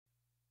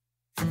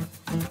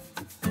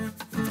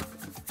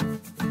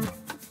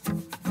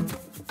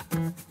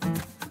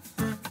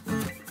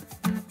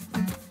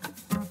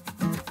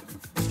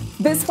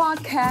This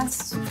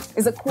podcast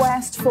is a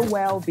quest for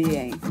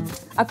well-being,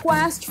 a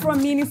quest for a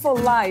meaningful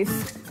life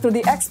through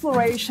the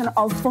exploration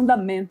of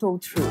fundamental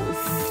truth.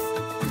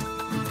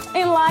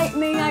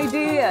 Enlightening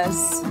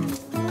ideas,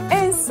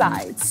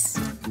 insights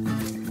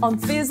on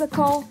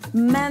physical,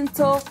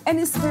 mental,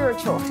 and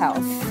spiritual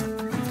health.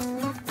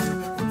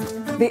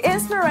 The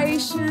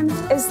inspiration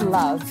is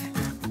love.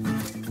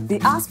 The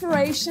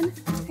aspiration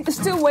is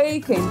to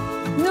awaken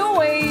new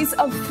ways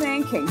of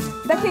thinking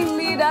that can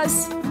lead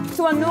us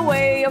to a new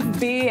way of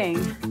being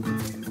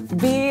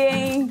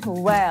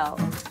well.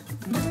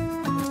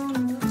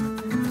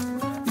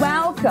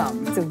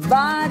 Welcome to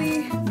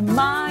Body,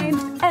 Mind,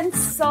 and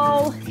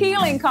Soul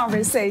Healing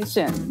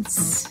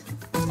Conversations.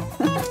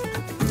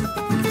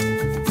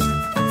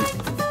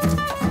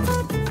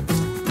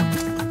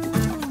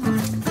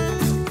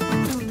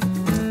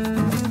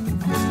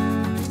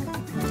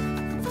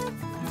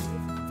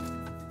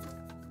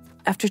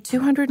 After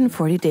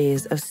 240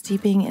 days of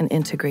steeping and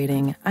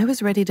integrating, I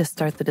was ready to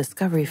start the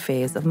discovery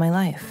phase of my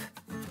life.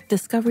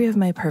 Discovery of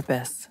my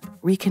purpose,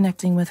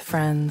 reconnecting with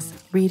friends,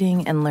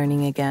 reading and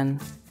learning again.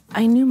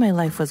 I knew my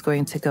life was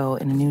going to go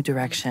in a new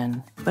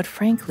direction, but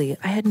frankly,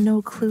 I had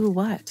no clue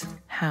what,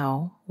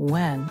 how,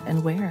 when,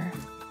 and where.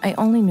 I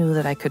only knew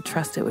that I could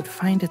trust it would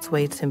find its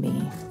way to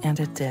me, and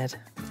it did.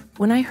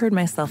 When I heard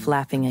myself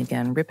laughing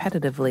again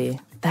repetitively,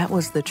 that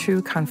was the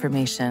true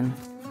confirmation.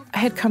 I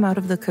had come out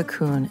of the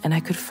cocoon and I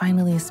could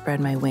finally spread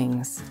my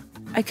wings.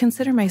 I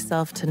consider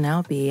myself to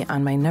now be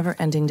on my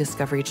never-ending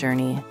discovery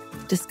journey.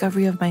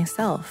 Discovery of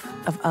myself,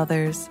 of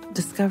others,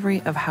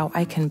 discovery of how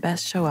I can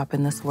best show up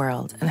in this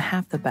world and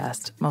have the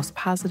best, most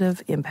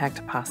positive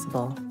impact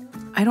possible.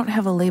 I don't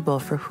have a label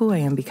for who I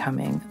am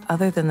becoming,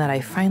 other than that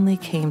I finally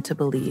came to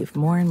believe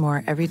more and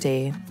more every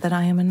day that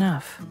I am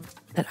enough,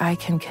 that I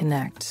can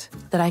connect,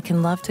 that I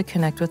can love to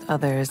connect with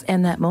others,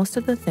 and that most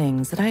of the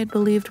things that I had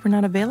believed were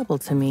not available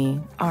to me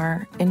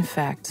are, in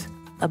fact,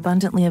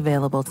 abundantly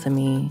available to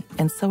me,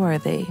 and so are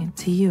they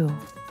to you,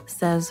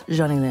 says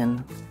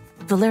Janylène.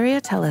 Valeria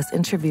Teles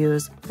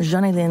interviews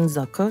Janylène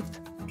Zucot,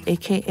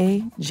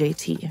 aka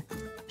JT.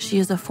 She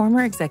is a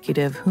former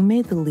executive who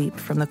made the leap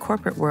from the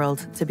corporate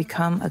world to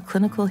become a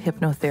clinical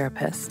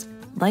hypnotherapist,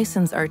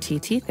 licensed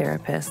RTT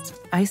therapist,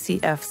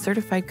 ICF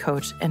certified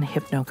coach, and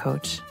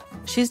hypno-coach.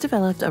 She's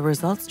developed a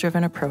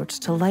results-driven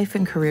approach to life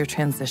and career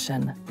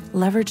transition,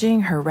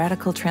 leveraging her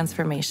radical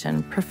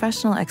transformation,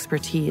 professional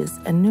expertise,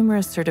 and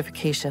numerous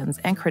certifications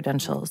and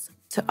credentials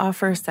to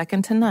offer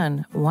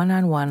second-to-none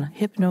one-on-one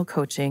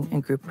hypno-coaching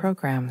and group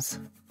programs.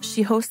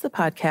 She hosts the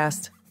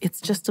podcast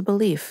It's Just a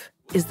Belief,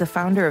 is the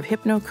founder of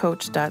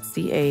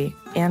hypnocoach.ca,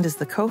 and is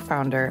the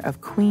co-founder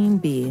of Queen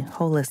Bee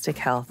Holistic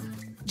Health.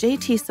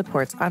 JT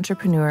supports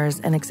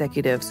entrepreneurs and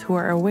executives who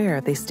are aware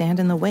they stand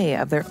in the way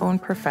of their own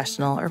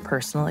professional or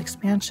personal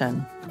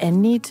expansion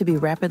and need to be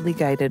rapidly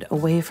guided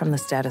away from the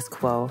status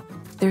quo.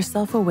 They're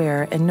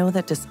self-aware and know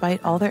that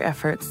despite all their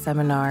efforts,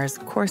 seminars,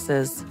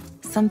 courses,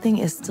 something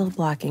is still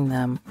blocking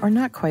them or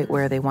not quite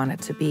where they want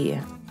it to be.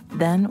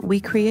 Then we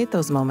create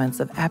those moments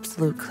of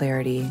absolute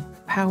clarity,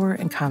 power,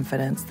 and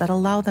confidence that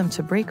allow them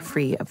to break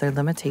free of their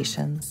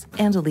limitations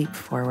and leap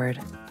forward.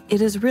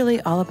 It is really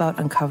all about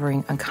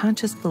uncovering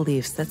unconscious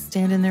beliefs that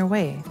stand in their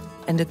way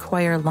and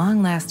acquire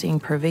long-lasting,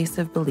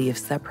 pervasive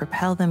beliefs that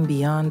propel them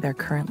beyond their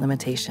current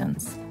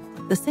limitations.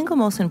 The single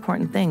most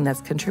important thing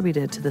that's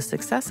contributed to the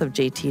success of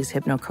JT's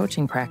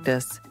hypno-coaching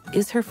practice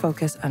is her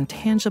focus on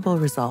tangible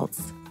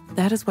results.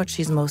 That is what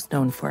she's most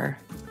known for.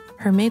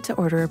 Her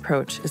made-to-order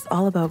approach is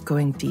all about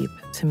going deep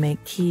to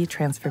make key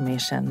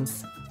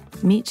transformations.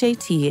 Meet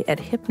JT at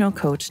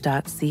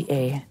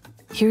hypnocoach.ca.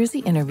 Here is the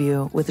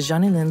interview with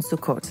Janylène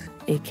Zucot,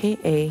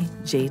 aka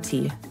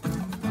JT.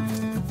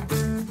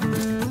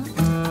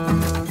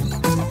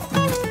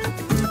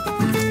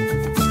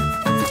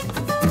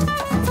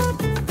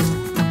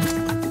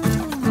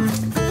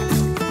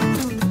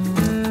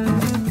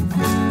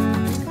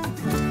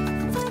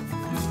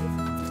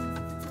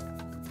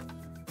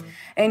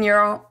 In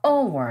your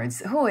own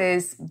words, who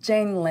is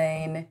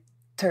Janylène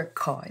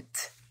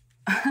Zucot?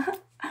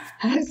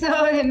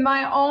 So in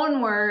my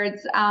own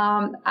words,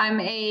 I'm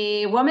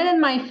a woman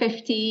in my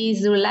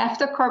 50s who left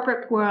the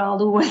corporate world,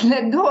 who was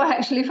let go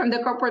actually from the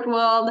corporate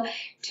world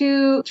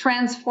to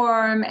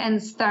transform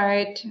and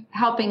start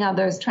helping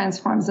others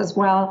transform as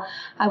well.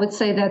 I would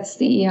say that's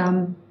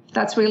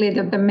really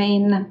the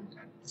main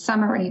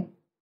summary.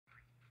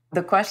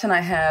 The question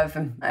I have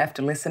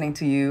after listening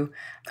to you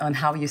on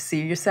how you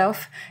see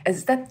yourself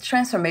is that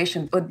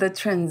transformation or the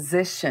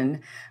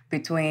transition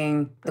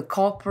between the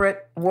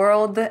corporate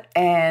world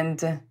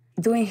and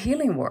doing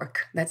healing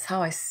work. That's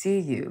how I see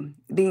you,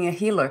 being a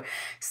healer.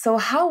 So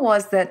how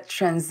was that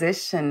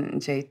transition,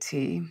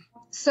 JT?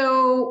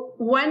 So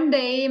one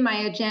day my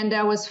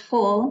agenda was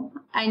full.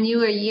 I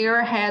knew a year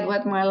ahead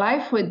what my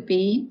life would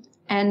be.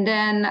 And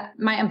then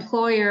my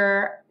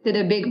employer did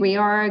a big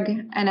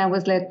reorg and I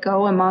was let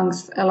go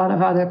amongst a lot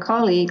of other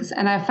colleagues.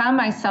 And I found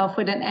myself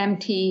with an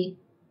empty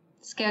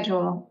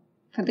schedule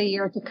for the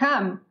year to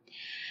come.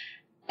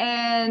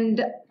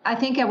 And I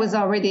think I was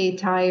already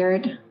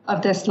tired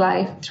of this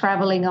life,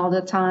 traveling all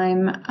the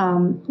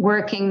time,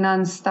 working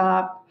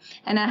nonstop.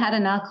 And I had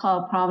an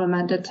alcohol problem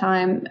at the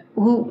time,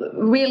 who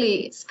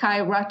really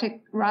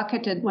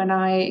skyrocketed when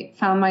I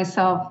found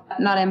myself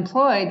not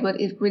employed, but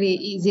it's really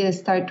easy to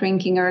start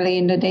drinking early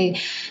in the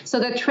day. So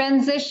the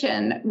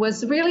transition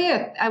was really,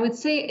 I would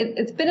say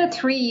it's been a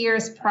 3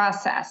 years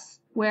process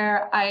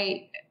where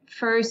I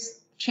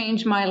first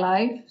changed my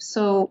life.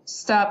 So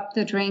stopped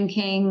the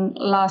drinking,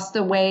 lost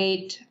the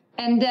weight.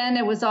 And then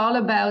it was all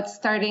about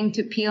starting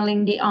to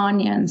peeling the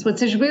onions,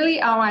 which is really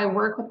how I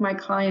work with my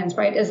clients,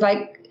 right? It's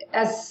like,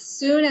 as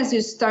soon as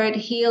you start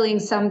healing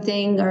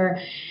something, or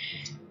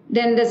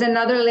then there's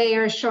another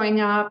layer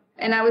showing up.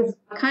 And I was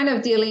kind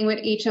of dealing with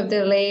each of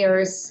the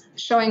layers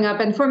showing up.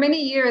 And for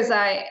many years,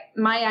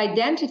 my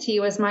identity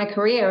was my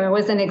career. I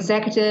was an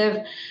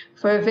executive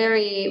for a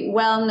very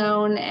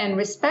well-known and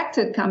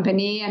respected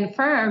company and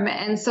firm.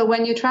 And so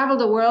when you travel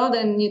the world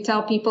and you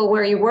tell people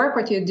where you work,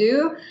 what you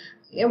do,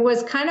 it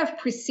was kind of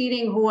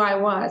preceding who I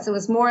was. It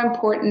was more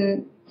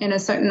important in a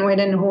certain way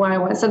than who I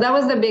was. So that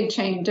was the big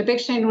change. The big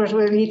change was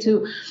really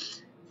to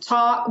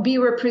be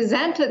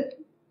represented,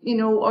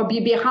 or be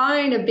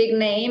behind a big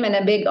name and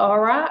a big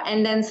aura,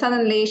 and then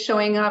suddenly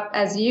showing up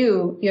as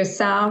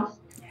yourself.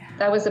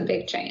 That was a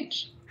big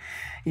change.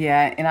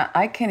 Yeah, and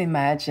I can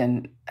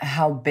imagine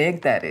how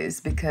big that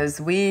is,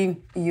 because we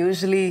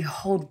usually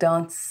hold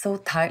on so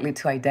tightly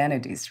to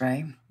identities,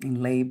 right?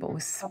 In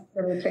labels.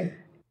 Absolutely.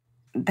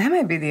 That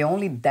might be the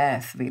only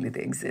death really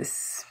that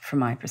exists from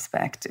my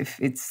perspective.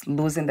 It's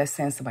losing that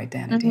sense of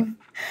identity.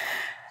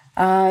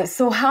 Mm-hmm.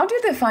 So how do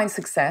you define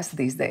success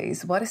these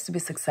days? What is to be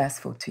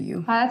successful to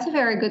you? That's a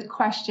very good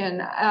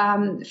question.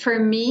 For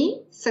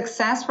me,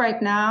 success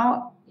right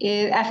now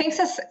is, I think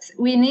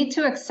we need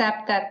to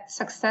accept that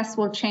success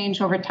will change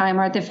over time.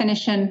 Our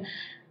definition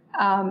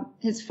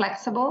is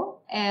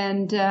flexible.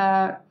 And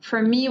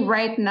for me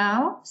right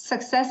now,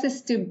 success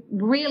is to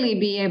really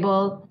be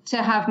able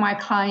to have my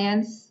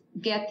clients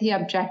get the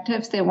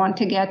objectives they want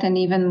to get and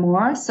even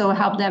more. So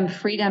help them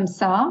free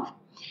themselves,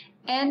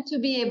 and to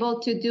be able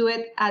to do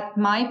it at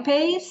my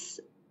pace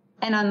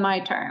and on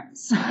my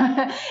terms.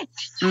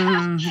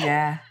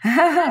 Yeah,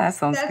 that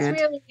sounds good.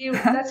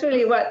 That's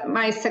really what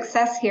my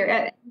success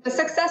here. The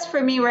success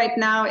for me right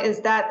now is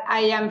that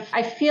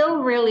I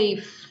feel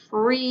really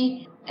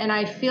free, and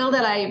I feel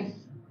that I've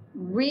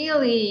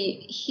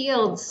really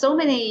healed so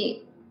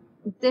many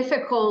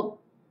difficult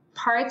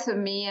parts of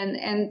me,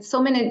 and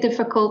so many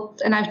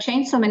and I've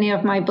changed so many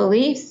of my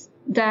beliefs,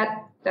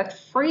 that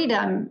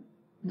freedom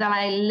that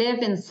I live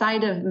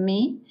inside of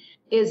me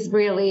is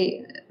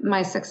really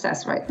my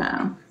success right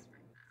now.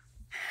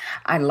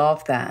 I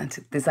love that.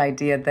 This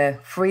idea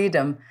that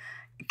freedom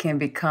can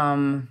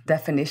become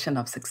definition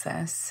of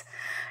success.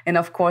 And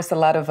of course, a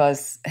lot of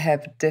us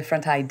have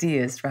different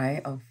ideas,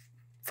 right,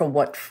 for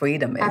what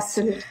freedom is.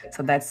 Absolutely.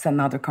 So that's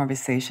another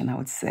conversation, I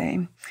would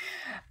say.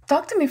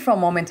 Talk to me for a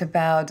moment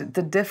about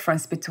the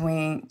difference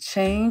between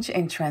change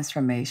and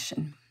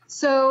transformation.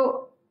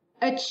 So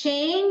a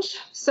change,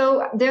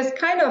 so there's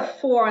kind of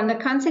 4 on the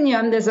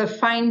continuum. There's a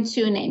fine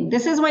tuning.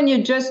 This is when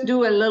you just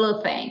do a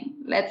little thing.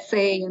 Let's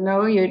say,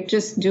 you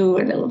just do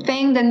a little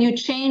thing, then you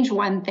change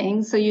one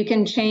thing. So you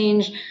can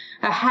change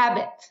a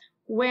habit.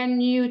 When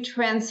you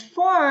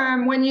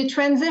transform, when you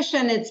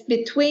transition, it's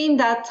between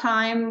that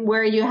time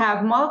where you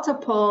have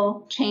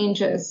multiple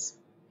changes.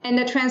 And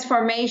the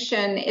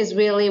transformation is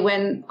really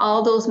when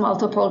all those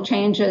multiple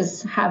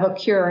changes have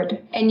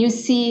occurred. And you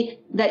see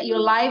that your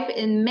life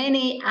in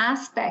many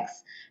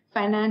aspects,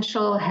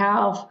 financial,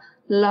 health,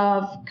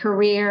 love,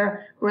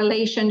 career,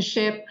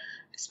 relationship,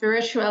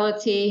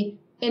 spirituality,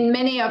 in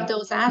many of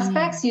those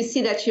aspects, you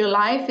see that your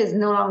life is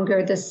no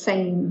longer the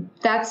same.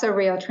 That's a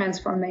real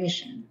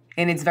transformation.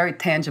 And it's very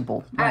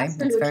tangible, right?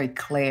 Absolutely. It's very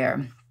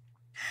clear.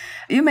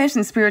 You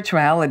mentioned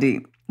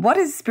spirituality. What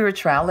is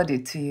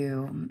spirituality to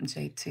you,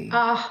 JT?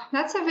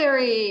 That's a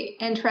very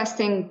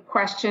interesting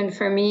question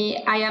for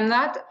me. I am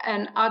not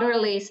an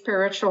utterly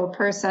spiritual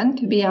person,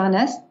 to be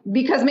honest,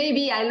 because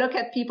maybe I look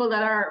at people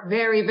that are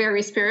very,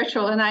 very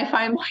spiritual and I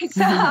find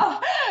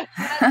myself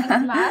not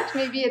as much.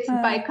 Maybe it's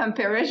by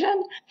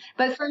comparison.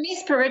 But for me,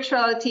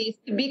 spirituality is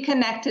to be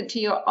connected to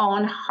your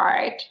own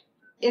heart.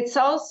 It's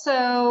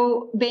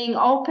also being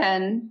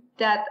open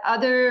that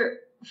other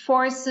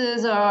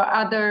forces or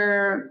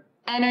other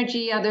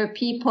energy, other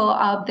people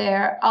out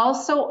there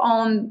also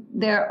own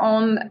their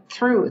own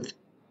truth.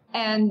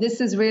 And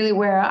this is really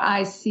where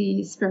I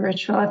see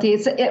spirituality.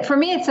 For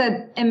me, it's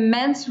an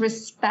immense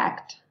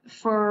respect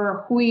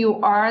for who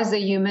you are as a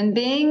human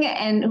being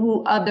and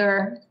who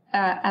other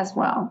as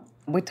well.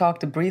 We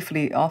talked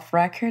briefly off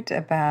record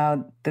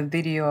about the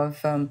video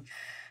of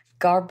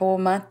Garbo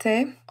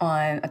Mate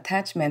on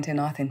attachment and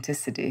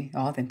authenticity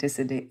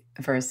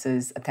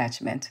versus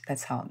attachment.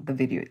 That's how the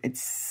video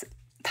it's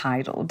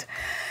titled.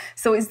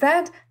 So is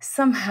that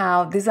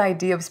somehow this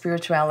idea of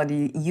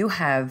spirituality you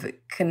have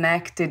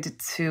connected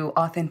to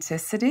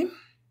authenticity?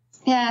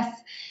 Yes.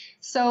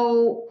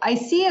 So I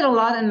see it a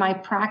lot in my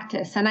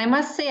practice. And I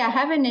must say, I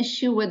have an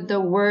issue with the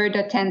word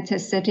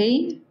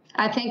authenticity.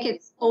 I think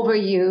it's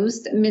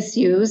overused,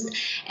 misused,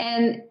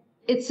 and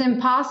it's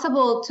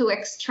impossible to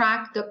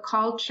extract the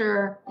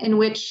culture in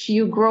which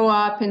you grow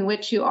up, in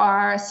which you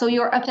are. So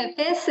your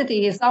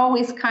authenticity is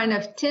always kind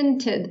of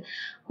tinted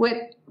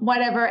with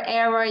whatever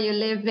era you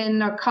live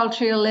in, or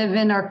culture you live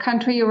in, or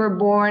country you were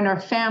born, or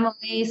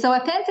family. So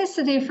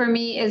authenticity for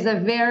me is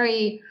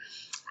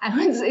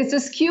it's a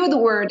skewed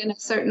word in a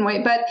certain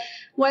way. But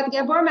what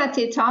Gabor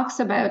Mate talks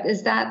about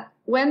is that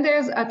when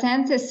there's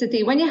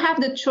authenticity, when you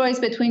have the choice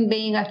between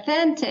being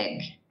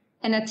authentic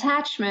and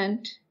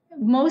attachment,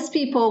 most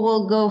people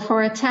will go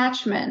for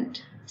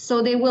attachment.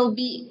 So they will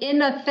be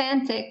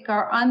inauthentic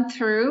or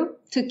untrue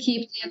to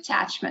keep the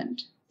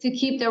attachment, to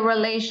keep the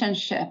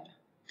relationship.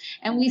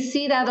 And we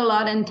see that a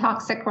lot in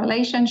toxic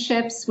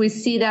relationships. We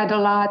see that a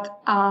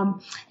lot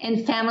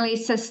in family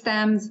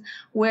systems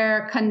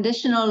where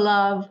conditional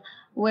love,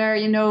 where,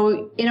 in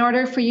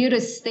order for you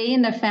to stay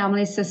in the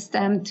family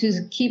system, to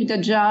keep the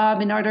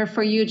job, in order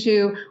for you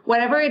to,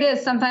 whatever it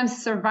is,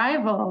 sometimes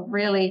survival,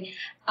 really,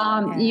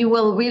 you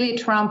will really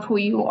trump who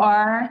you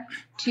are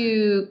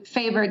to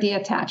favor the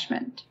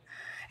attachment.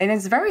 And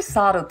it's very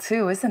subtle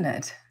too, isn't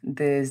it?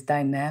 This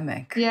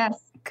dynamic.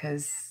 Yes.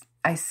 Because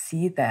I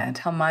see that,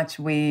 how much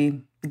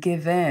we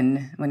give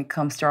in when it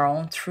comes to our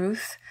own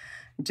truth,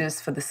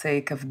 just for the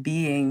sake of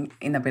being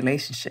in a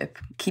relationship,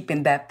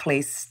 keeping that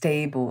place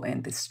stable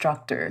and the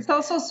structure. It's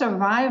also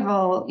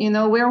survival.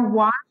 We're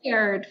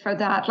wired for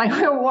that. Like,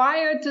 we're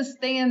wired to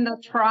stay in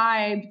the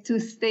tribe, to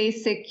stay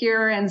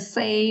secure and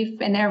safe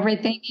and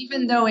everything,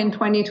 even though in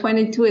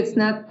 2022, it's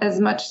not as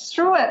much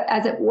true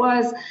as it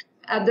was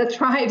at the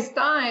tribe's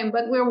time,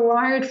 but we're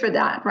wired for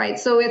that, right?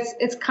 So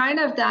it's kind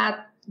of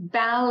that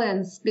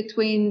balance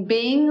between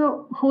being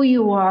who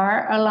you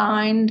are,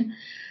 aligned,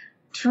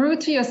 true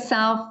to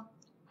yourself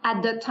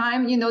at the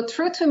time.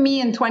 True to me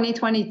in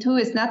 2022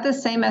 is not the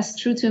same as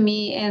true to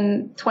me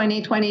in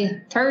 30,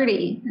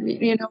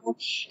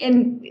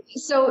 and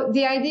so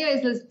the idea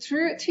is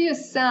true to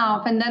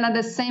yourself, and then at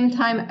the same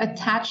time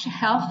attach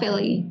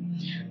healthily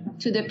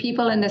to the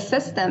people and the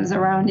systems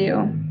around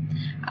you.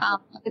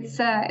 It's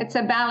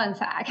a balance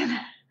act.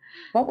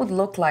 What would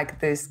look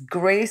like this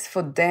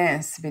graceful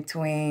dance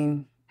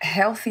between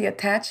healthy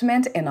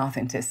attachment and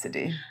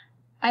authenticity?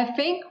 I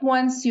think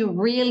once you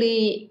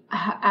really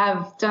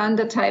have done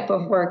the type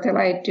of work that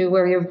I do,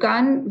 where you've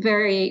gone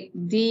very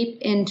deep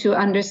into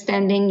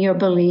understanding your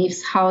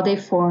beliefs, how they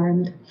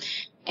formed,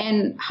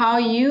 and how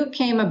you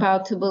came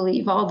about to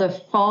believe all the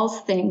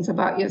false things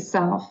about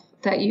yourself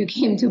that you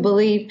came to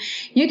believe,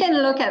 you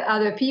can look at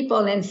other people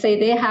and say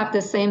they have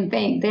the same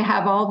thing. They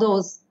have all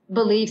those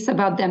beliefs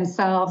about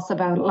themselves,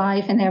 about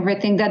life and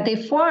everything that they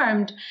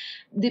formed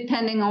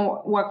depending on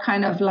what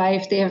kind of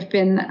life they've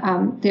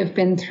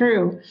been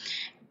through.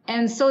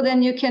 And so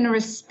then you can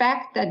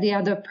respect that the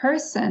other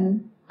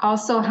person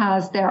also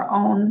has their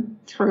own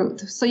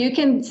truth. So you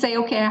can say,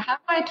 okay, I have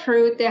my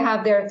truth, they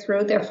have their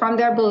truth, they're from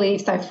their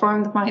beliefs, I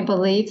formed my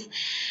beliefs.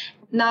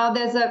 Now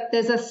there's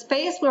a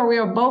space where we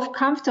are both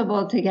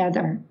comfortable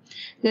together.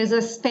 There's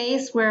a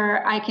space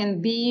where I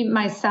can be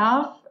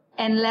myself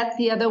and let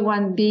the other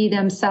one be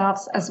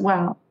themselves as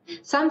well.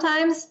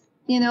 Sometimes,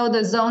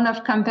 the zone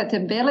of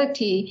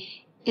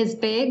compatibility is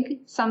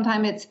big.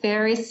 Sometimes it's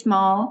very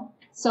small.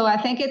 So I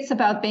think it's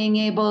about being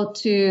able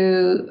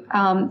to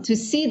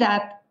see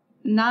that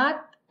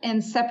not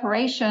in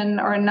separation,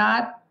 or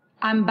not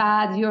I'm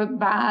bad,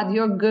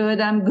 you're good,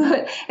 I'm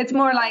good. It's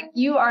more like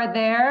you are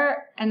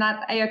there and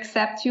that I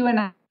accept you, and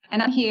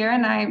I'm here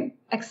and I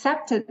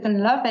accept it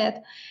and love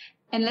it.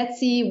 And let's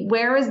see,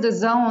 where is the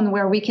zone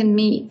where we can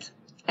meet?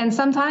 And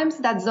sometimes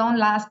that zone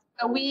lasts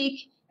a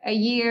week, a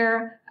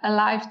year, a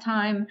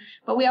lifetime.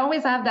 But we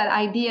always have that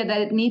idea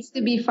that it needs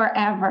to be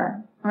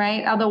forever,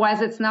 right?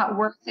 Otherwise, it's not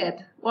worth it.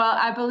 Well,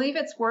 I believe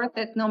it's worth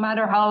it no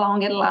matter how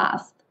long it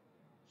lasts.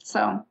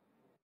 So,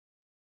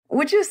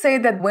 would you say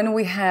that when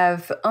we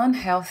have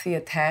unhealthy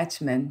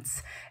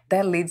attachments,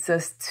 that leads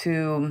us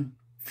to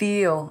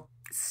feel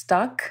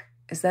stuck?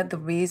 Is that the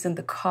reason,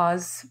 the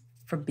cause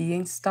for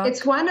being stuck?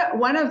 It's one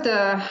of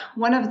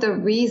the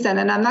reason,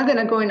 and I'm not going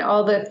to go into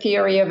all the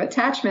theory of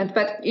attachment,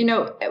 but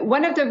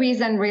one of the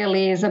reason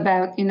really is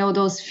about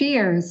those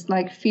fears,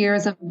 like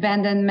fears of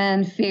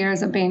abandonment,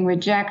 fears of being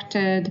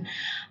rejected,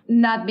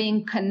 not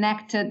being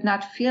connected,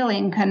 not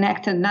feeling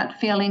connected, not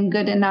feeling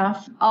good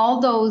enough. All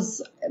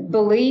those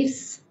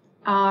beliefs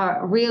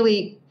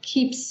really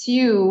keeps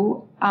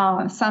you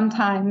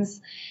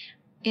sometimes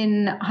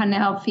in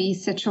unhealthy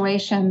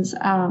situations.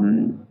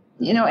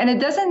 And it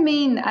doesn't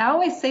mean, I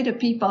always say to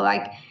people,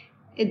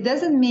 it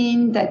doesn't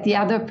mean that the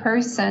other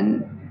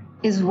person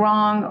is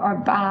wrong or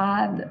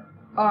bad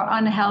or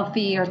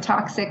unhealthy or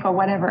toxic or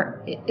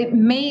whatever. It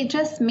may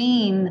just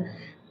mean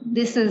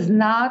this is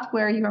not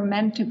where you're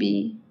meant to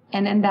be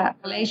and in that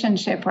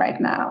relationship right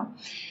now.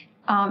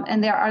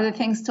 And there are other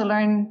things to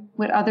learn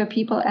with other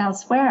people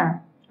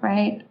elsewhere,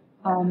 right?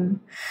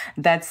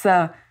 That's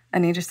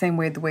an interesting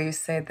way, the way you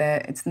say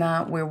that it's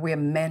not where we're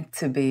meant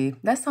to be.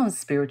 That sounds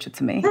spiritual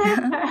to me.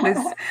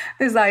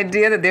 this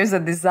idea that there's a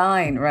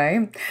design,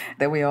 right?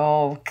 That we're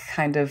all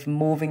kind of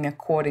moving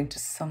according to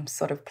some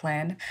sort of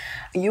plan.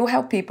 You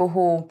help people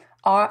who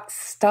are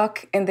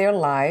stuck in their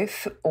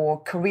life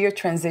or career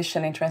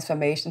transition and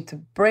transformation to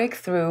break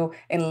through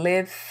and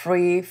live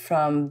free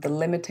from the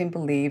limiting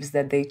beliefs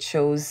that they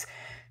chose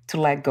to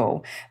let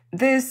go.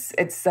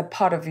 It's a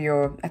part of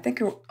your, I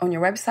think on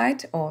your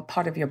website or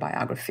part of your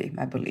biography,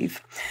 I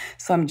believe.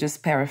 So I'm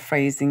just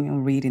paraphrasing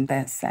and reading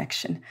that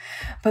section.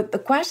 But the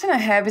question I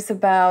have is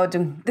about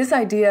this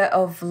idea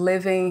of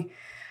living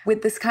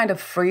with this kind of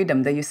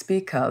freedom that you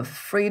speak of,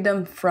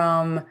 freedom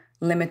from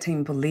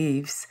limiting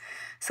beliefs.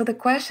 So the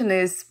question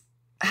is,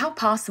 how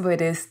possible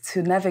it is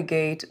to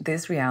navigate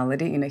this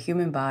reality in a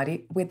human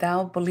body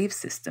without belief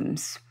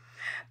systems?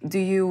 Do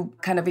you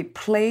kind of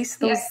replace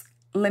those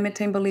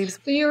limiting beliefs?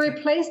 So you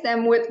replace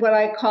them with what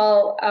I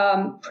call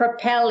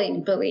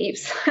propelling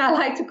beliefs. I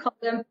like to call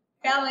them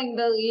propelling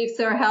beliefs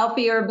or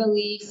healthier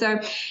beliefs,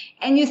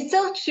 and you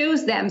still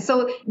choose them.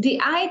 So the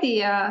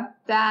idea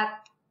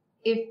that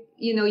if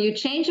you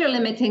change your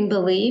limiting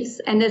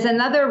beliefs and there's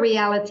another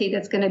reality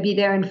that's going to be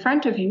there in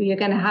front of you, you're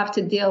going to have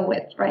to deal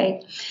with,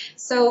 right?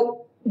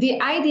 So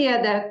the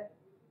idea that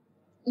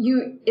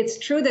it's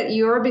true that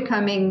you're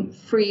becoming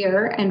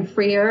freer and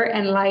freer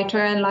and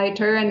lighter,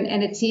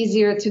 and it's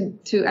easier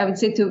to I would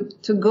say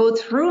to go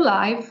through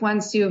life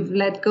once you've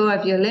let go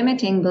of your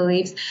limiting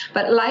beliefs,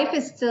 but life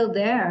is still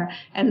there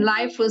and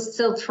life will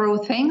still throw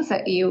things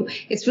at you.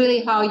 It's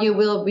really how you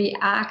will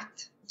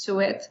react to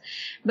it.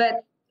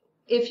 But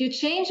if you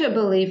change a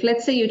belief,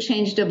 let's say you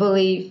change the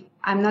belief,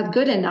 I'm not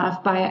good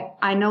enough, by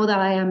I know that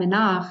I am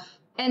enough.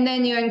 And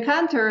then you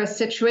encounter a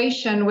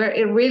situation where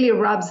it really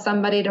rubs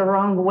somebody the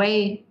wrong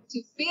way.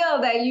 To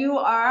feel that you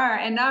are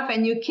enough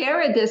and you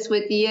carry this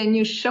with you and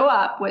you show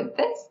up with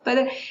this,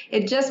 but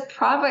it just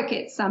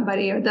provocates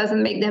somebody or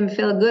doesn't make them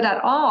feel good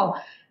at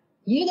all.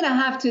 You're going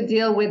to have to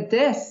deal with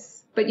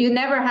this, but you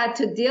never had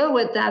to deal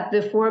with that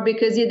before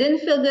because you didn't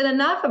feel good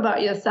enough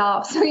about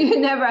yourself. So you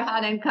never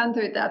had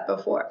encountered that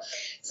before.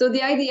 So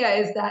the idea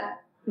is that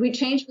we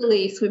change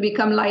beliefs, we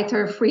become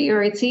lighter,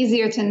 freer. It's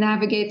easier to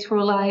navigate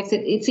through life.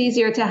 It's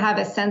easier to have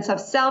a sense of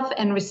self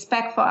and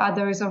respect for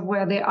others of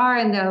where they are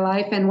in their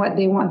life and what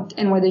they want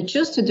and what they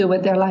choose to do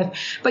with their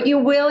life. But you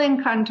will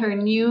encounter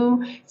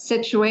new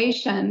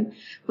situation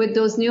with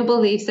those new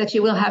beliefs that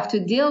you will have to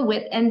deal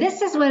with. And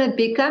this is when it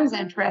becomes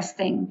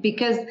interesting,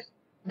 because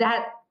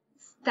that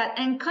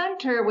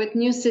encounter with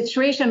new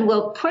situation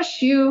will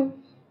push you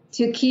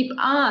to keep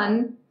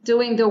on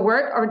doing the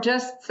work, or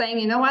just saying,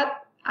 you know what?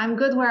 I'm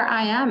good where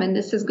I am, and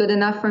this is good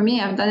enough for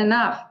me. I've done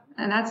enough,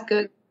 and that's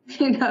good,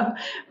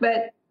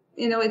 But,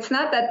 it's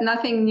not that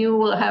nothing new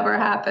will ever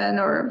happen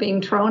or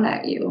being thrown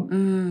at you.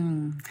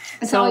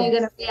 It's how you're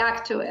going to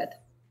react to it.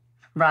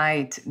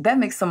 Right. That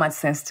makes so much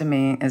sense to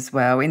me as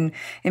well. And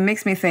it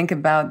makes me think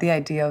about the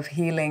idea of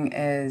healing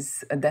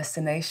as a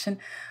destination,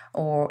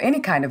 or any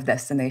kind of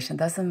destination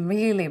doesn't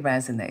really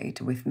resonate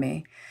with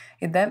me.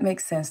 That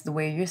makes sense the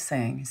way you're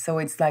saying. So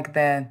it's like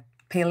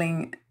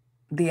peeling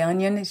the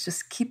onion, it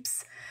just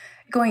keeps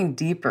going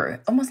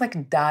deeper, almost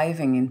like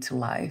diving into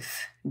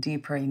life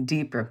deeper and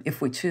deeper,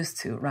 if we choose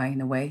to, right? In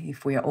a way,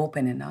 if we are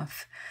open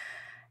enough.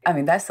 I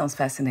mean, that sounds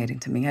fascinating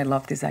to me. I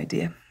love this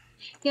idea.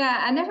 Yeah,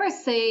 I never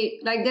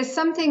say, there's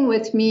something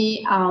with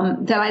me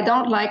that I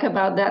don't like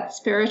about that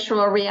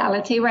spiritual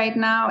reality right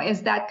now,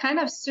 is that kind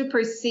of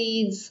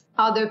supersedes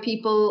other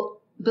people's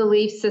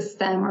belief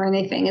system or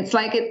anything. It's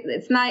like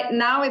it's not,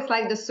 now it's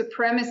like the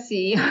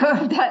supremacy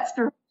of that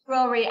spiritual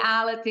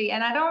reality.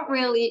 And I don't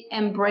really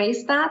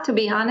embrace that, to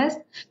be honest.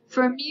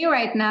 For me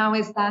right now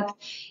is that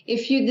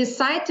if you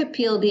decide to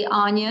peel the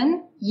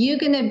onion,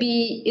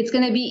 it's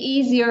going to be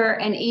easier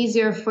and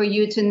easier for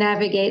you to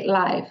navigate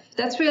life.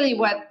 That's really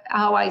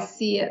how I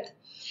see it.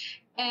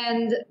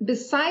 And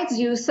besides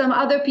you, some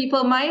other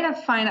people might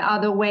have find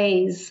other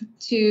ways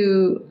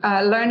to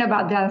learn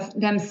about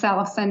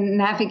themselves and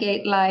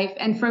navigate life.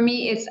 And for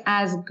me, it's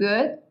as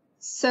good.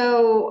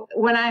 So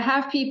when I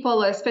have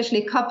people,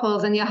 especially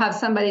couples, and you have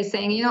somebody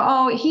saying,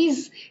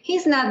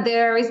 he's not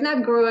there, he's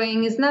not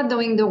growing, he's not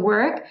doing the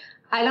work,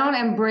 I don't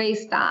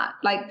embrace that.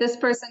 Like, this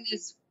person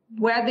is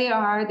where they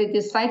are, they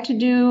decide to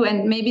do,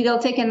 and maybe they'll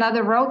take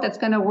another road that's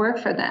going to work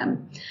for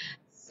them.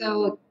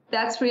 So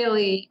that's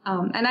really,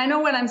 and I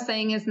know what I'm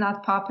saying is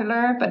not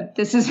popular, but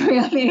this is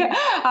really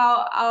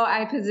how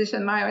I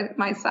position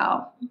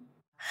myself.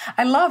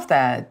 I love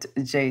that,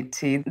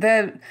 JT.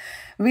 That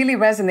really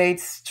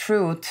resonates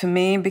true to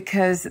me,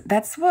 because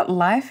that's what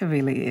life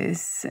really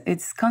is.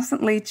 It's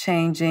constantly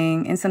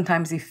changing. And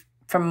sometimes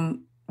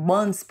from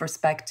one's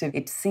perspective,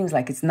 it seems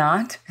like it's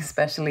not,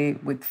 especially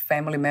with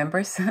family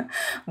members.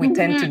 We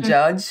tend to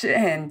judge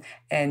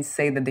and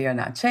say that they are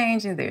not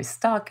changing, they're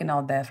stuck and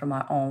all that from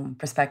our own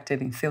perspective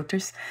and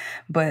filters.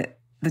 But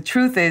the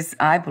truth is,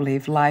 I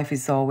believe life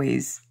is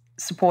always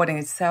supporting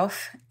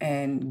itself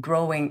and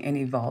growing and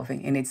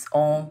evolving in its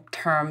own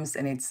terms,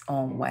 in its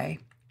own way.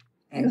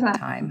 Exactly.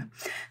 time.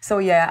 So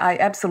yeah, I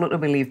absolutely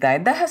believe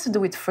that. That has to do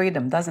with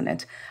freedom, doesn't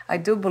it? I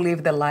do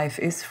believe that life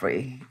is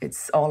free.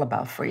 It's all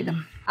about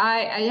freedom.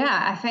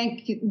 I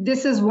think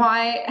this is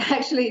why,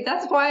 actually,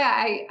 that's why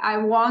I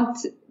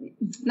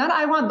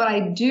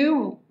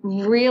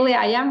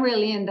am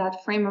really in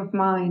that frame of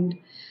mind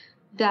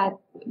that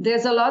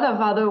there's a lot of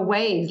other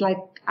ways. Like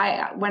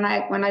when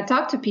I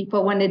talk to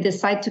people, when they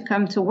decide to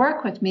come to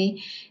work with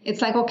me,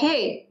 it's like,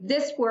 okay,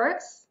 this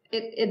works.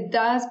 It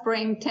does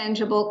bring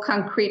tangible,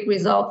 concrete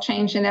result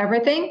change in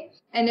everything.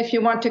 And if you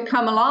want to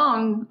come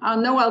along,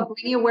 I'll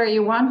bring you where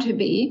you want to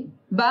be.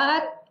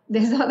 But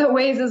there's other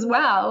ways as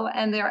well,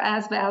 and they're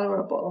as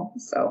valuable.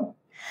 So,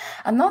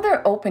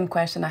 another open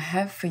question I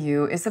have for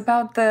you is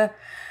about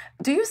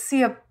do you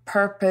see a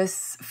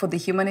purpose for the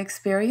human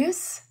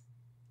experience?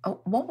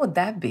 What would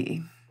that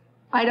be?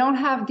 I don't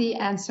have the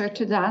answer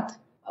to that.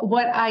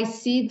 What I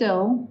see,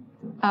 though,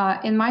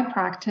 in my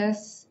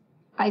practice,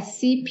 I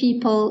see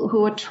people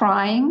who are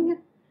trying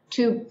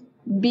to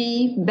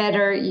be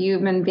better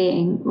human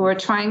beings, who are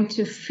trying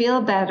to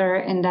feel better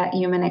in that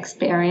human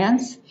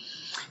experience.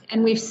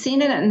 And we've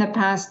seen it in the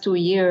past 2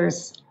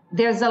 years.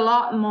 There's a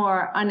lot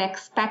more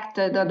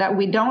unexpected or that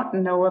we don't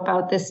know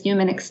about this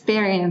human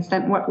experience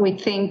than what we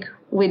think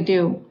we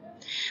do.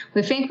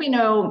 We think we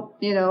know,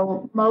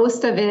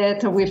 most of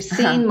it, or we've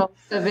seen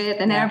most of it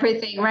and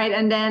everything, right?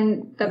 And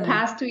then the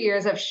past 2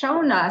 years have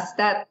shown us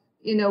that,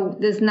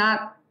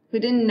 we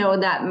didn't know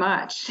that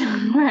much,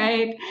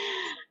 right?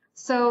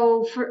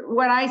 So for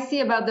what I see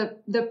about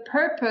the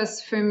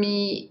purpose for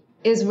me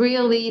is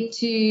really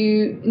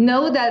to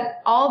know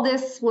that all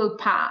this will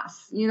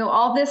pass,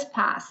 all this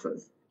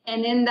passes.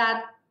 And in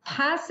that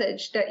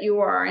passage that you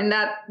are, in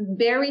that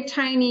very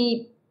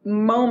tiny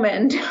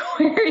moment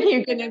where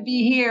you're going to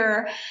be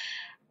here,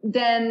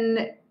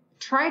 then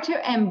try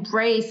to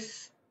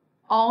embrace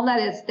all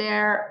that is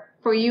there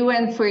for you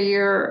and for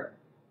your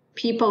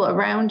people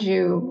around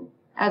you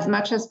as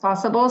much as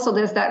possible. So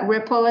there's that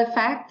ripple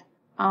effect.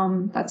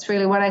 That's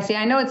really what I see.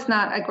 I know it's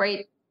not a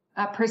great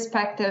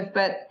perspective,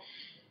 but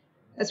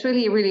that's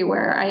really, really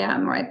where I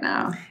am right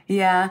now.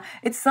 Yeah,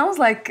 it sounds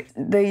like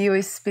that you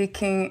are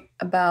speaking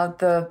about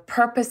the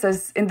purpose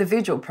as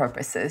individual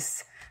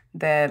purposes,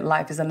 that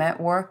life is a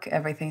network,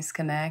 everything's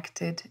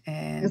connected.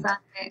 And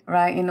exactly.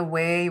 Right, in a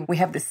way, we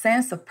have the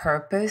sense of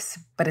purpose,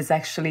 but it's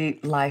actually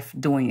life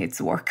doing its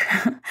work.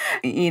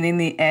 And in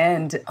the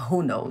end,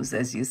 who knows,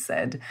 as you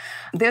said.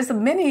 There's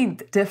many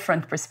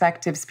different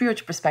perspectives,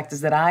 spiritual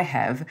perspectives that I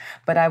have,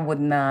 but I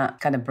would not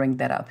kind of bring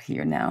that up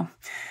here now.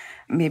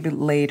 Maybe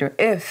later,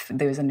 if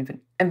there's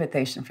an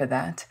invitation for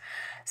that.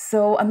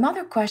 So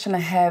another question I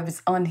have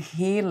is on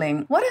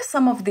healing. What are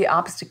some of the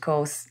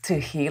obstacles to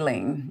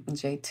healing,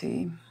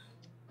 JT?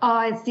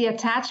 It's the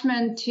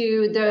attachment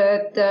to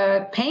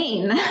the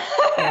pain.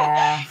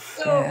 Yeah,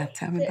 So,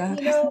 tell me about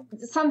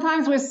it.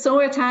 Sometimes we're so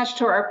attached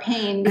to our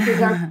pain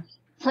because our pain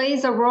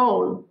plays a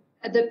role.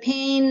 The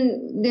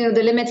pain,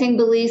 the limiting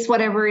beliefs,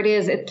 whatever it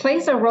is, it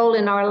plays a role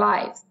in our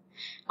lives.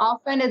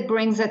 Often it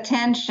brings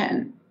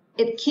attention.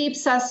 It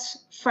keeps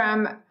us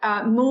from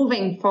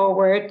moving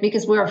forward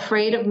because we're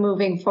afraid of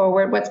moving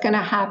forward. What's going to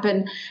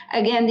happen?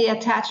 Again, the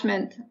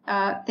attachment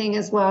thing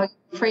as well.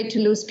 Afraid to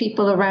lose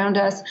people around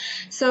us.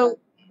 So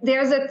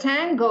there's a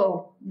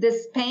tango.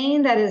 This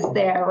pain that is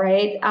there,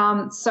 right,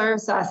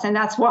 serves us, and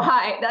that's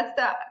why.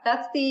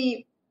 That's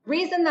the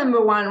reason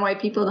number one why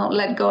people don't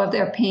let go of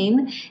their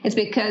pain is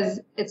because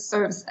it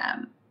serves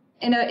them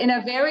in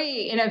a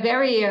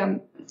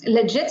very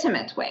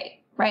legitimate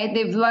way, right?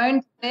 They've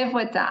learned to live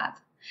with that.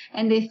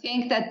 And they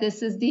think that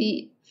this is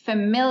the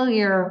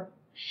familiar.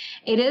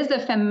 It is the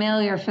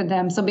familiar for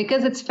them. So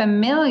because it's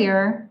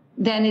familiar,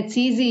 then it's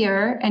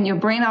easier. And your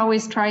brain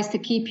always tries to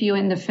keep you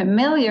in the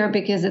familiar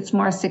because it's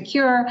more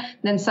secure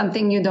than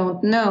something you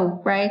don't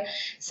know, right?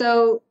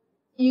 So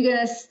you're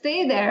going to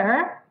stay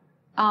there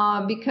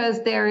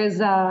because there is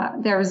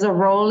a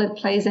role it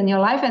plays in your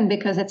life and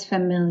because it's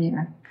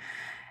familiar.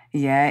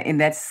 Yeah, and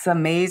that's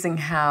amazing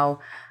how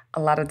a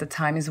lot of the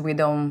times we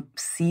don't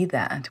see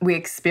that. We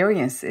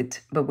experience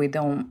it, but we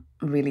don't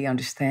really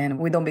understand.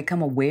 We don't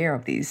become aware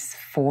of these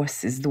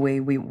forces, the way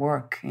we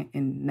work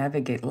and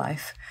navigate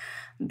life.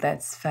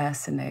 That's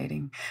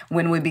fascinating.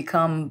 When we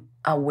become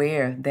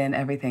aware, then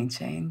everything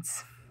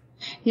changes.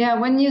 Yeah,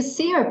 when you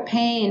see your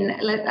pain,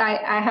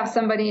 I have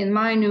somebody in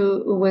mind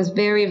who was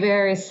very,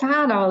 very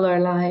sad all her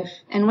life.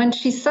 And when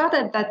she saw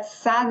that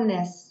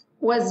sadness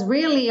was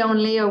really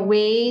only a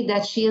way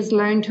that she has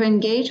learned to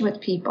engage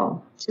with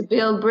people, to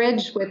build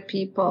bridge with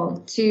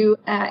people, to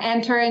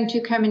enter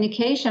into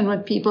communication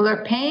with people.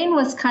 Her pain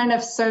was kind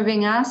of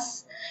serving her,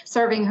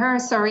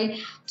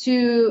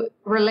 to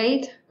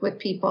relate with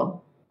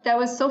people. That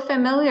was so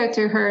familiar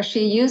to her.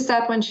 She used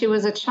that when she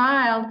was a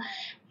child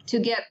to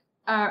get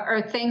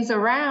her things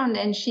around,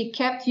 and she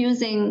kept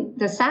using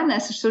the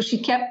sadness, so she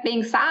kept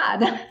being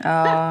sad.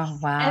 Oh,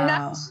 wow. And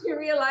now she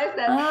realized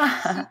that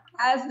she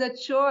has the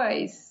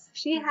choice.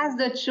 She has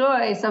the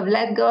choice of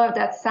let go of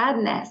that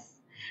sadness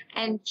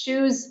and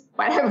choose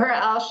whatever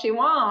else she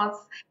wants.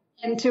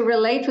 and to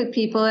relate with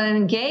people and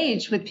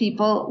engage with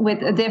people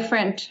with a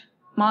different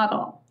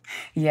model.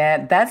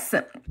 Yeah, that's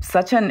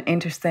such an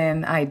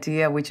interesting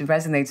idea, which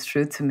resonates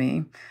true to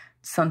me.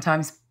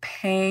 Sometimes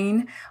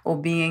pain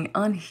or being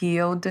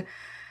unhealed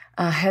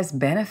has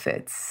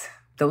benefits,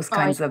 those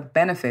kinds of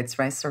benefits,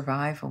 right?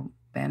 Survival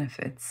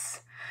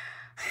benefits.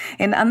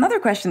 And another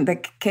question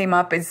that came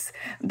up is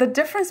the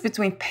difference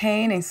between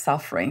pain and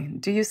suffering.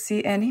 Do you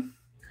see any?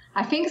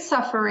 I think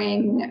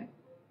suffering,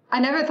 I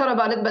never thought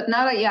about it, but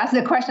now that you ask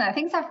the question, I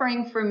think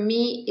suffering for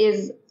me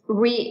is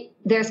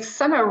there's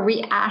some of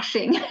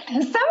rehashing,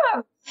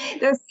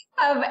 there's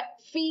some of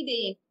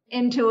feeding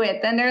into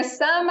it, and there's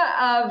some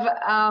of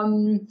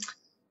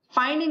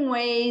finding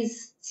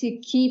ways to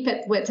keep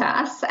it with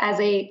us as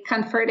a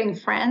comforting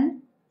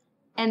friend.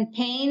 And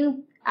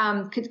pain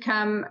could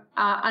come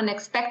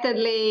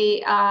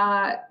unexpectedly,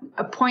 a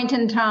point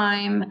in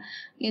time.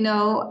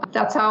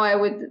 That's how I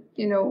would,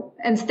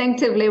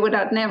 instinctively,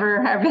 without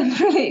never having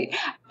really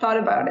thought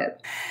about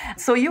it.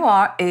 So you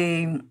are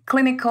a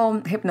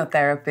clinical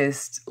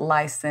hypnotherapist,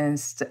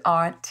 licensed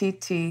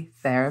RTT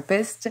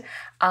therapist,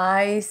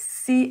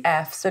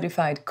 ICF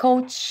certified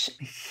coach,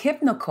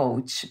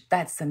 hypnocoach.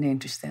 That's an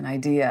interesting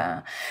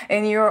idea.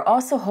 And you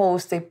also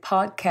host a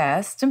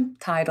podcast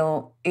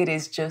titled It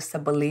Is Just a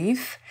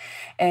Belief.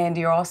 And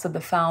you're also the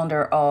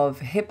founder of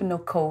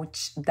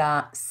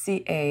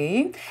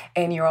hypnocoach.ca.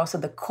 And you're also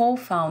the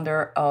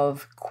co-founder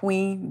of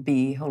Queen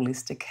Bee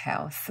Holistic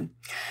Health.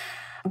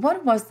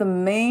 What was the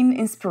main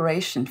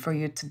inspiration for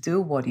you to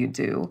do what you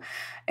do?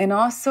 And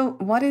also,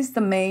 what is the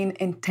main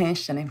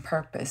intention and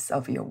purpose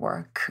of your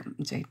work,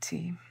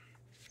 JT?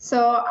 So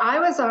I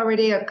was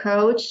already a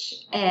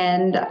coach,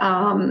 and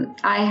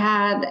I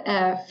had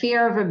a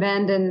fear of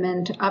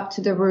abandonment up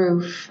to the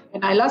roof.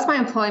 And I lost my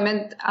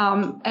employment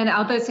and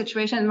other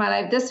situations in my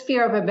life. This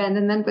fear of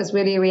abandonment was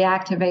really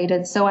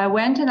reactivated. So I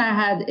went and I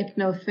had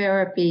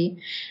hypnotherapy.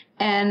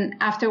 And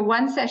after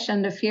one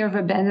session, the fear of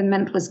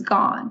abandonment was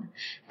gone.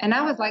 And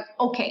I was like,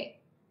 okay,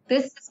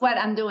 this is what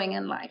I'm doing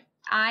in life.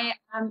 I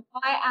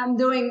am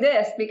doing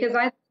this because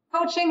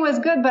coaching was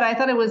good, but I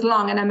thought it was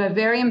long. And I'm a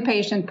very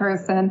impatient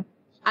person.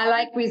 I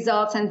like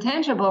results and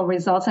tangible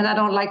results, and I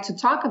don't like to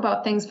talk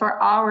about things for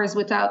hours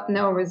without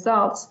no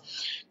results.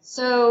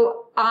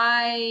 So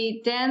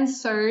I then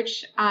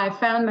searched. I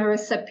found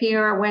Marissa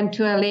Peer, went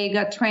to LA,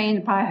 got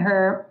trained by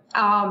her,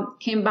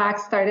 came back,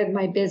 started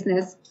my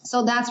business.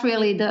 So that's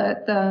really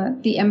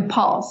the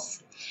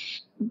impulse.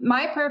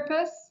 My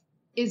purpose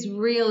is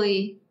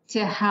really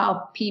to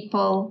help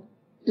people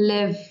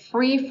live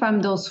free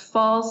from those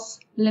false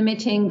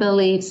limiting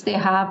beliefs they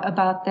have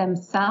about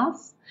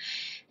themselves.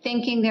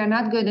 Thinking they're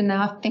not good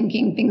enough,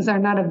 thinking things are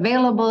not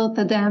available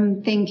to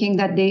them, thinking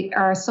that they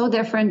are so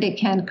different they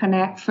can't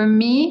connect. For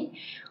me,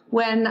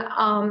 when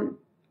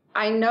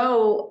I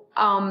know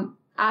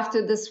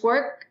after this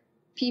work,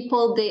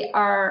 people, they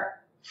are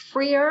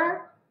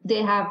freer,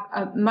 they have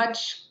a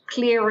much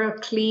clearer,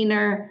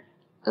 cleaner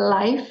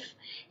life.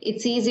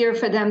 It's easier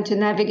for them to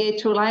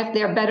navigate through life.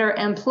 They're better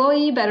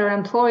employee, better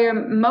employer.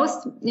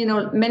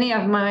 Many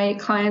of my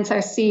clients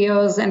are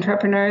CEOs,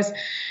 entrepreneurs,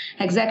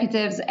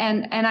 executives.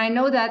 And I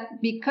know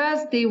that because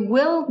they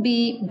will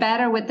be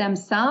better with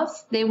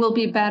themselves, they will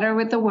be better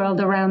with the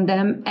world around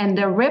them. And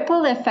the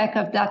ripple effect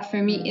of that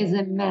for me is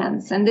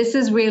immense. And this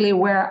is really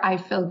where I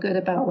feel good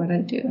about what I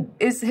do.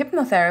 Is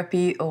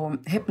hypnotherapy or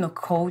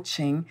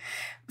hypnocoaching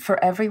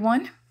for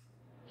everyone?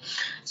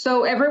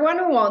 So everyone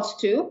who wants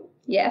to,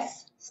 yes.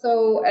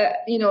 So,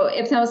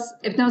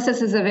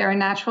 hypnosis is a very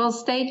natural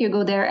state. You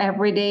go there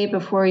every day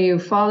before you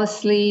fall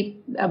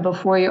asleep,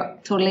 before you're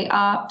totally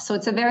up. So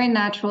it's a very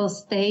natural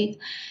state.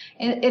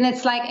 And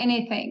it's like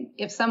anything.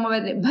 If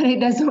somebody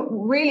doesn't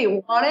really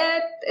want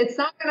it, it's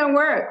not going to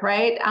work,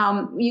 right?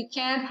 You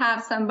can't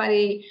have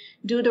somebody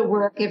do the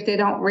work if they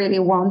don't really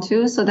want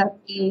to. So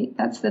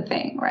that's the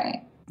thing,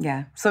 right?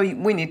 Yeah. So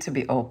we need to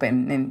be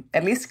open and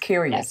at least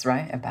curious, yes,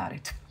 right, about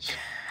it.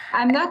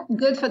 I'm not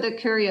good for the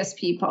curious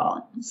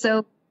people.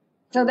 So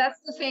that's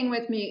the thing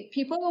with me.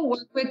 People who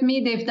work with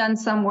me, they've done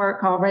some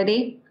work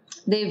already.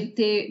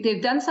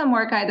 They've done some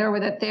work either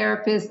with a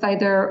therapist,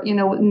 either,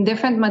 in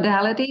different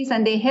modalities,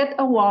 and they hit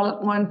a wall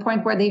at one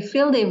point where they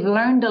feel they've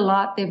learned a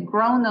lot, they've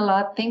grown a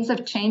lot, things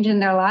have changed in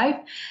their life,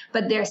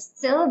 but there's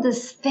still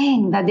this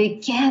thing that they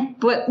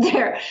can't put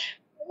their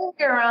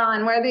finger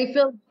on, where they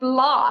feel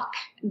blocked.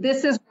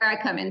 This is where I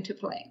come into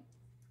play.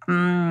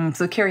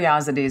 So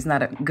curiosity is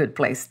not a good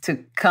place to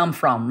come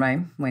from, right,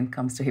 when it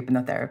comes to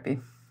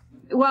hypnotherapy?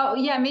 Well,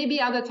 yeah, maybe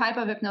other type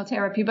of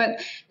hypnotherapy, but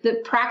the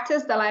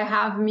practice that I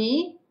have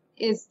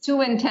is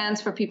too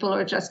intense for people who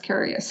are just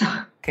curious.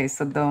 Okay,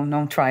 so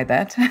don't try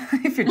that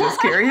if you're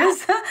just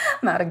curious.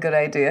 Not a good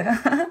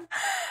idea.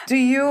 Do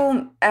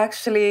you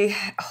actually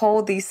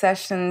hold these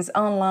sessions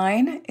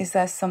online? Is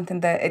that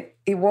something that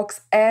it works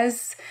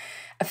as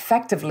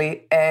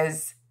effectively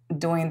as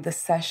doing the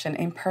session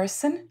in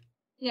person?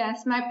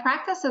 Yes, my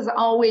practice has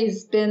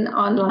always been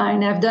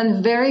online. I've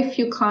done very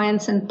few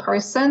clients in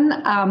person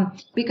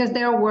because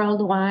they're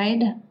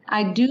worldwide.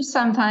 I do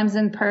sometimes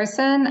in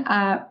person,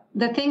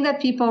 the thing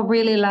that people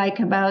really like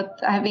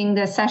about having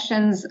the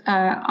sessions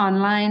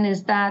online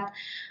is that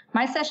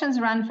my sessions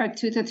run for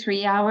 2 to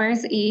 3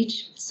 hours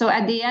each. So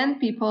at the end,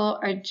 people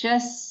are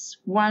just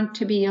want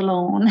to be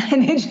alone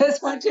and they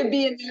just want to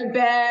be in their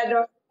bed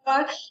or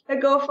to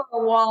go for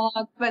a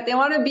walk, but they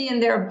want to be in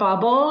their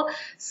bubble.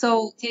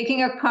 So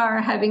taking a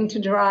car, having to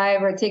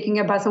drive, or taking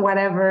a bus or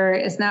whatever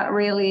is not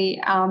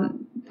really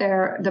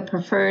the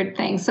preferred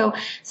thing. So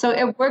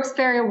it works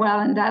very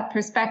well in that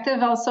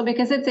perspective also,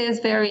 because it is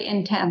very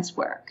intense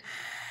work.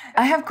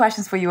 I have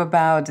questions for you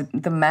about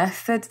the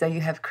method that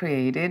you have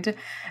created.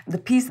 The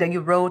piece that you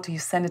wrote, you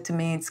sent it to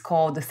me, it's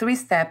called The 3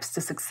 Steps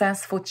to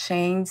Successful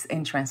Change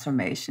and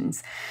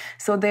Transformations.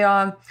 So there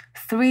are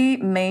 3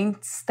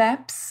 main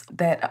steps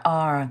that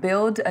are: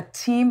 build a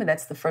team,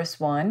 that's the first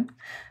one,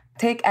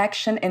 take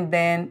action, and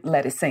then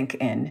let it sink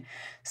in.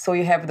 So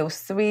you have those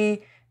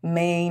 3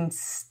 main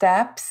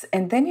steps,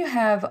 and then you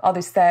have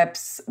other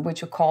steps,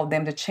 which you call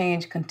them the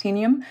change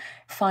continuum: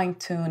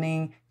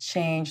 fine-tuning,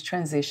 change,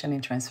 transition,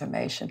 and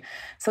transformation.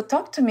 So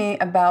talk to me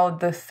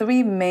about the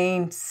 3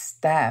 main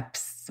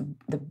steps: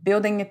 the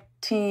building a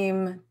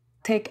team,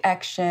 take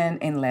action,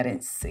 and let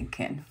it sink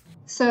in.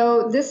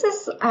 So this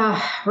is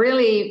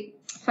really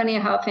funny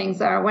how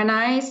things are. When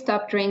I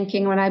stopped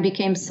drinking, when I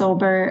became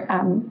sober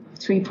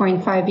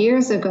 3.5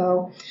 years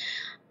ago,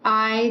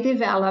 I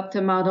developed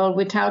a model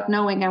without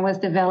knowing I was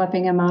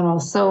developing a model.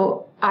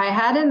 So I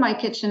had in my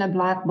kitchen a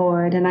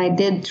blackboard, and I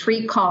did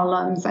 3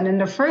 columns. And in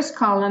the first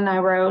column, I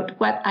wrote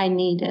what I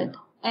needed.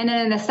 And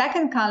then in the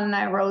second column,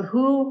 I wrote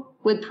who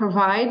would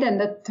provide. And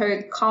the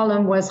third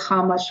column was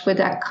how much would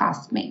that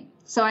cost me.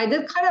 So I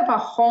did kind of a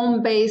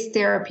home-based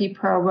therapy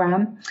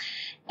program.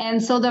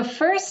 And so the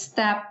first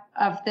step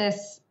of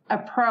this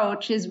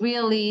approach is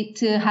really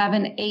to have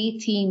an A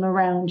team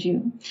around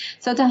you.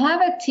 So to have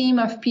a team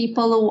of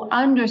people who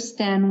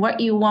understand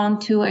what you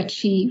want to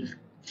achieve,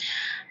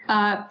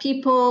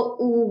 people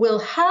who will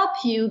help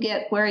you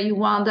get where you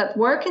want, that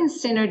work in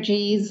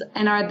synergies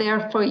and are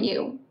there for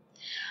you.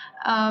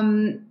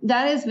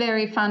 That is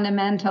very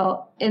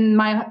fundamental. In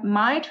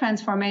my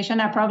transformation,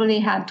 I probably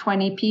had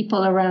 20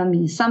 people around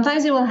me.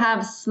 Sometimes you will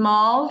have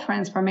small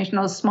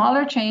transformational,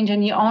 smaller change,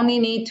 and you only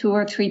need 2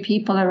 or 3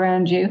 people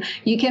around you.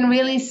 You can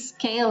really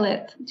scale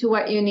it to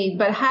what you need.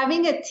 But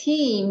having a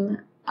team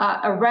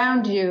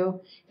around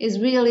you is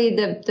really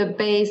the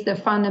base, the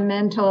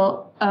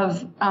fundamental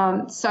of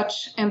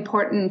such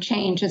important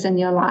changes in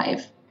your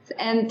life.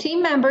 And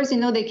team members,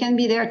 they can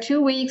be there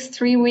 2 weeks,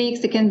 3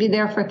 weeks. They can be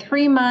there for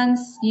 3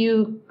 months.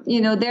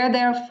 They're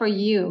there for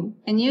you,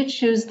 and you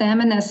choose them.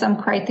 And there's some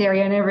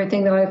criteria and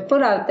everything that I've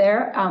put out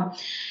there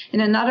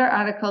in another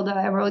article that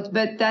I wrote.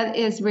 But that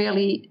is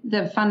really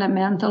the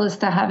fundamental, is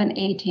to have an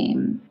A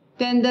team.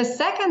 Then the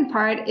second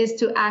part is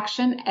to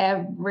action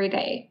every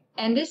day.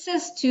 And this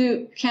is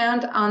to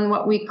count on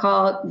what we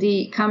call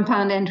the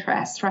compound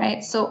interest,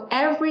 right? So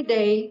every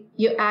day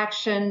you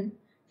action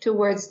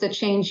towards the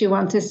change you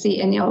want to see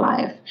in your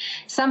life.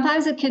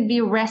 Sometimes it could be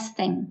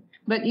resting,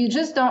 but you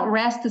just don't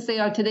rest to say,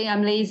 oh, today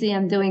I'm lazy,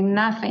 I'm doing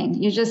nothing.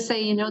 You just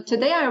say,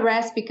 today I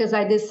rest because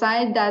I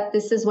decide that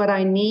this is what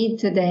I need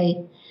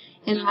today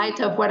in light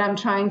of what I'm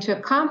trying to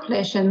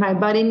accomplish, and my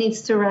body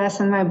needs to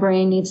rest and my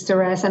brain needs to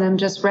rest, and I'm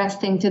just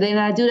resting today. And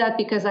I do that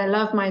because I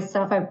love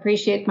myself, I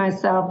appreciate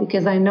myself,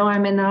 because I know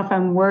I'm enough,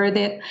 I'm worth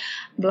it,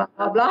 blah,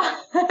 blah, blah.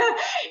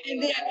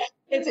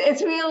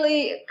 It's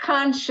really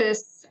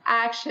conscious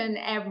action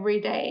every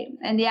day.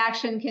 And the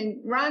action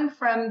can run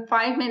from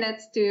 5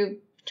 minutes to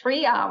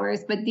 3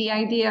 hours, but the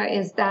idea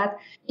is that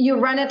you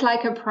run it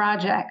like a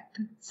project.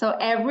 So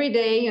every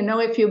day,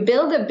 if you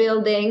build a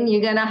building,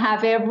 you're going to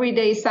have every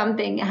day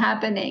something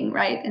happening,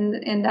 right,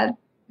 in that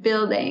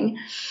building.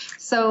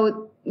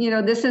 So,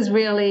 this is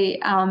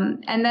really,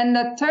 and then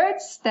the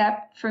third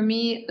step for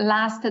me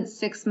lasted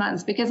 6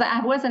 months, because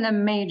I was in a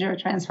major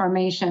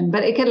transformation,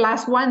 but it could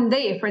last 1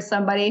 day for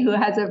somebody who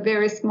has a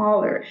very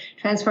smaller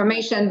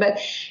transformation. But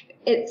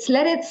it's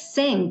let it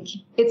sink.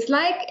 It's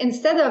like,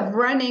 instead of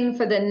running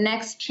for the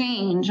next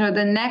change or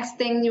the next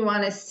thing you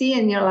want to see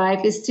in your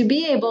life, is to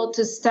be able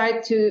to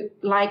start to,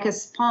 like a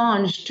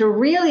sponge, to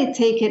really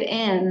take it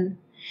in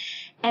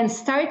and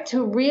start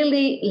to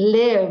really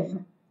live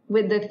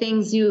with the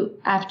things you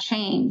have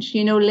changed.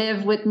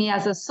 Live with me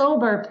as a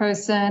sober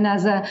person,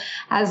 as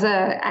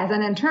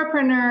an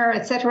entrepreneur,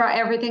 etc.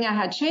 Everything I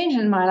had changed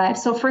in my life.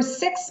 So for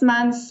 6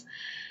 months,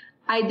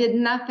 I did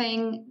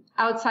nothing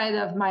outside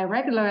of my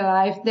regular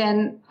life.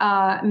 Then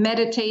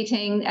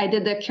meditating, I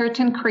did the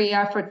Kirtan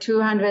Kriya for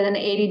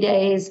 280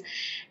 days,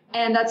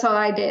 and that's all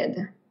I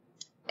did.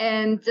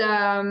 And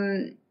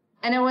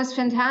it was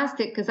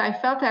fantastic, because I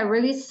felt I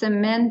really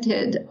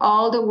cemented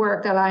all the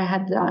work that I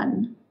had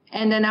done.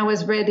 And then I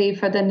was ready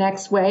for the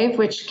next wave,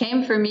 which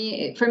came for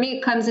me. For me,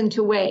 it comes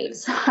into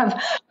waves of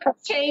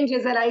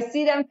changes, and I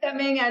see them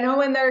coming. I know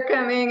when they're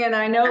coming, and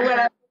I know what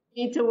I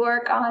need to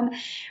work on.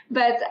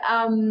 But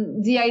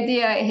the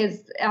idea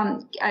is,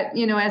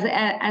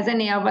 as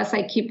any of us,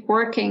 I keep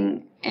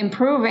working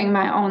improving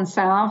my own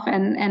self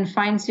and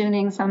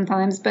fine-tuning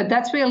sometimes. But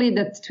that's really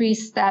the 3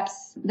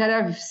 steps that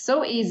are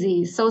so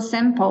easy, so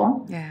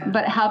simple,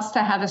 but helps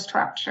to have a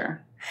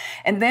structure.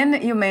 And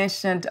then you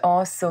mentioned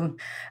also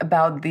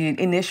about the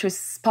initial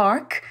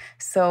spark.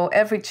 So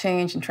every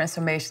change and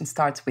transformation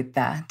starts with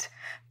that.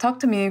 Talk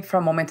to me for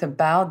a moment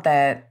about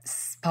that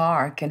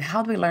spark and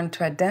how do we learn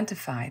to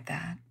identify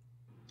that?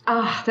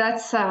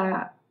 That's,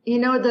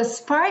 the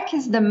spark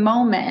is the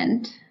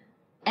moment.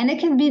 And it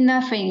can be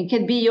nothing. It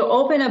could be you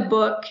open a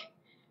book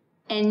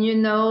and you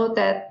know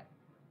that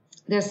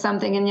there's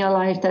something in your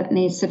life that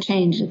needs to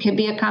change. It could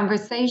be a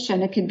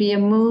conversation. It could be a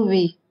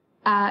movie.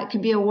 It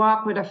could be a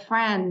walk with a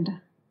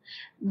friend.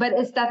 But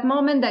it's that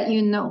moment that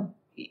you know.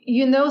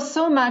 You know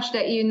so much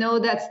that you know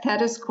that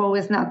status quo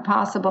is not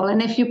possible.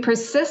 And if you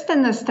persist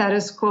in the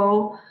status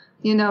quo,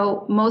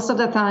 most of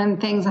the time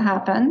things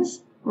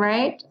happens.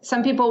 Right?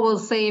 Some people will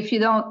say if you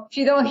don't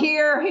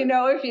hear,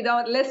 if you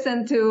don't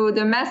listen to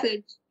the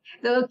message,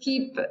 they'll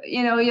keep,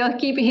 you'll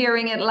keep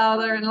hearing it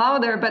louder and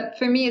louder. But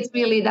for me, it's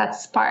really that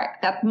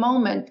spark, that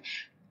moment.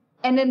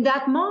 And in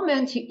that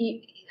moment,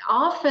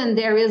 often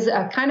there is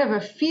a kind of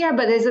a fear,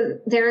 but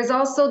there is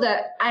also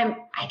that I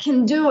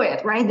can do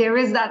it, right? There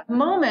is that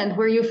moment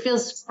where you feel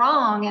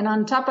strong and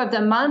on top of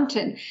the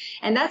mountain.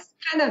 And that's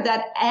kind of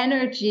that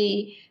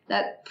energy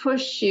that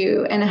push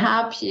you and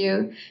help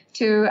you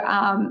to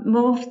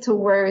move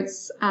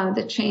towards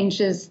the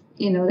changes,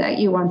 that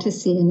you want to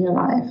see in your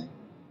life.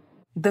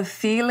 The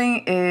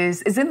feeling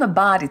is in the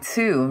body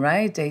too,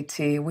 right,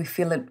 JT? We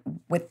feel it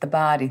with the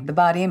body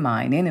and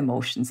mind, and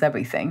emotions,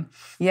 everything.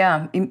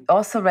 Yeah, it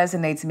also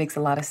resonates, makes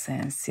a lot of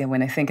sense. Yeah,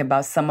 when I think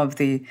about some of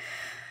the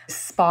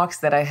sparks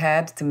that I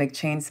had to make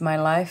change in my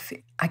life,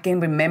 I can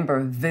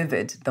remember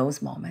vivid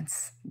those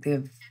moments.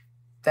 They're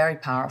very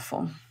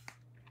powerful.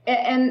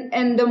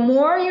 And the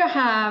more you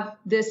have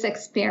this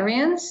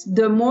experience,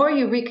 the more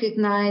you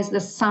recognize the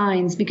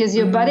signs because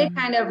your body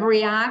kind of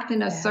reacts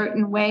in a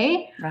certain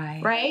way,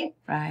 right?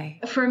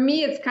 For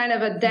me, it's kind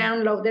of a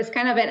download. There's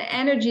kind of an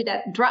energy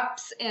that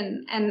drops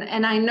in,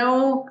 and I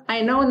know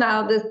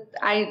now that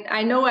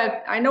I know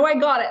I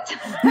got it.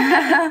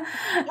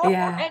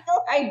 I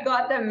know I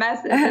got the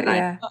message,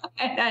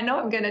 and I know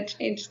I'm gonna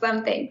change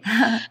something.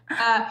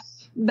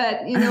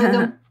 But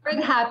the more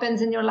it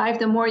happens in your life,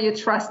 the more you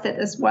trust it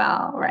as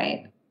well,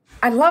 right?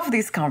 I love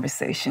these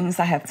conversations,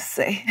 I have to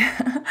say,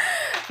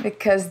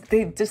 because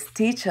they just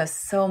teach us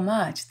so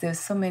much. There's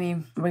so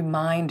many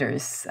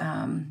reminders.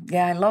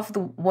 I love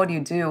what you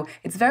do.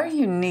 It's very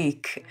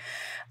unique.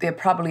 There are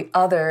probably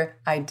other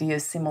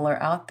ideas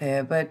similar out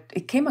there, but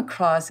it came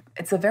across,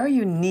 it's a very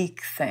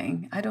unique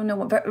thing. I don't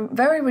know,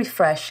 very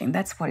refreshing.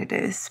 That's what it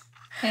is.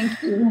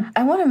 Thank you.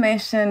 I want to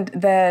mention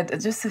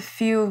that just a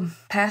few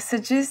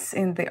passages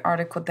in the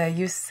article that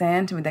you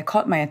sent me that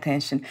caught my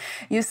attention.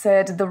 You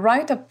said the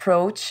right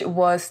approach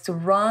was to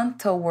run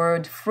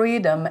toward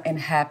freedom and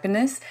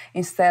happiness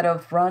instead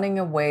of running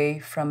away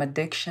from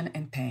addiction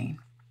and pain.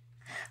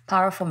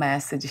 Powerful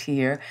message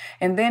here.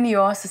 And then you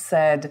also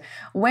said,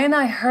 when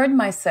I heard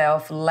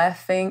myself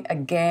laughing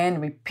again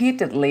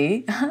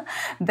repeatedly,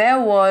 there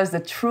was the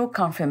true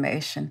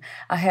confirmation.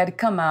 I had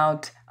come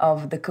out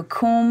of the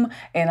cocoon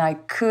and I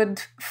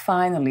could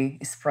finally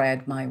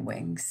spread my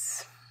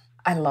wings.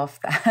 I love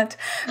that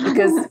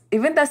because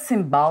even that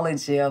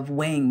symbology of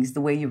wings,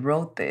 the way you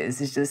wrote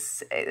this, is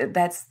just,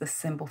 that's the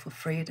symbol for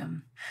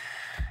freedom.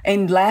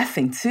 And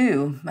laughing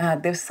too.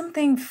 There's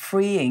something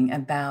freeing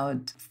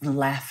about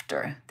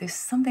laughter. There's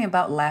something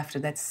about laughter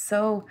that's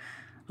so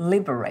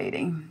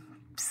liberating.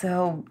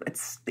 So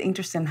it's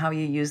interesting how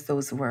you use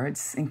those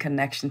words in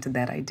connection to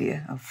that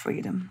idea of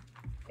freedom.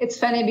 It's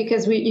funny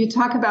because you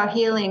talk about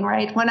healing,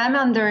 right? When I'm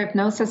under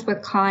hypnosis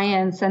with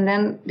clients and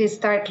then they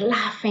start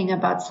laughing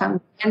about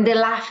something and they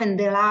laugh and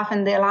they laugh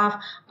and they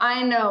laugh.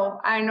 I know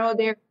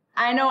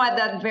at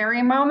that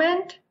very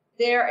moment,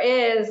 there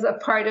is a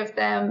part of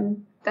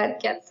them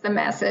that gets the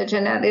message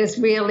and that is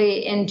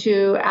really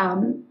into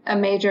a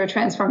major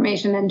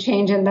transformation and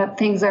change and that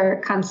things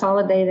are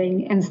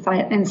consolidating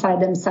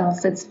inside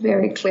themselves. It's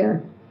very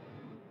clear.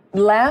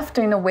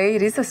 Laughter, in a way,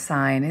 it is a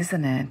sign,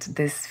 isn't it?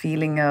 This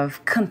feeling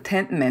of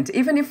contentment,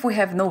 even if we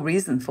have no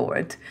reason for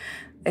it.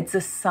 It's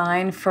a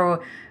sign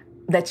for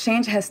that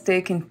change has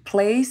taken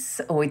place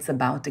or it's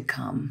about to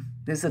come.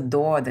 There's a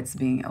door that's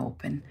being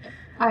opened.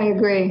 I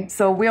agree.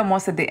 So we're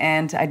almost at the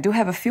end. I do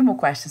have a few more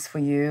questions for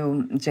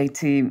you,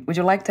 JT. Would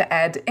you like to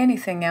add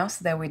anything else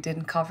that we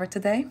didn't cover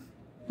today?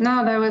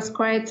 No, that was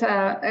great.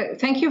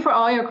 Thank you for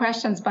all your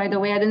questions, by the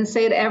way. I didn't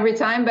say it every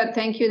time, but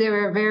thank you. They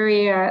were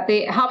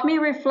they helped me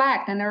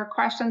reflect. And there are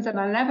questions that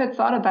I never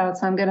thought about,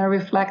 so I'm going to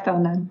reflect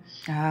on them.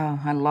 Oh,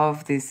 I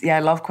love this. Yeah,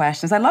 I love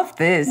questions. I love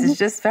this. It's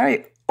just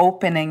very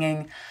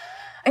opening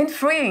and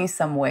freeing in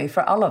some way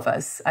for all of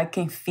us. I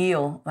can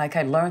feel like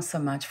I learned so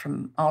much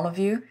from all of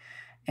you.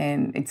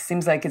 And it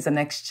seems like it's an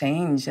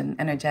exchange, an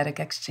energetic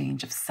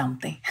exchange of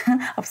something,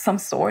 of some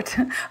sort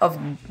of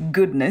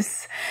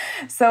goodness.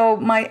 So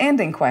my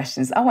ending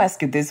questions, I'll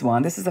ask you this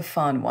one. This is a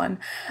fun one.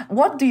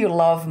 What do you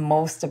love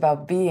most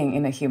about being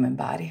in a human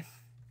body?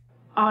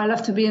 Oh, I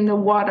love to be in the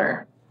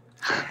water.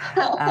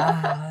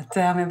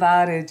 Tell me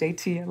about it,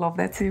 JT. I love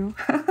that too.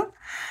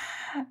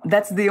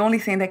 That's the only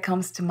thing that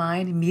comes to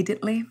mind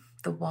immediately,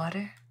 the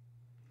water.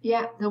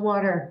 Yeah, the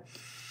water.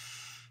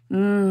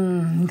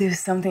 There's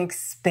something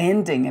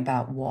expanding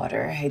about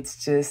water.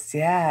 It's just,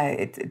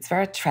 it's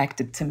very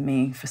attractive to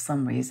me for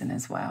some reason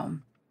as well.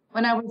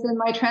 When I was in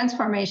my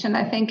transformation,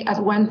 I think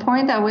at one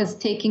point I was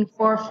taking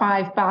 4 or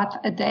 5 baths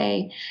a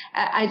day.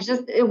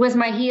 It was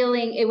my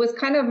healing. It was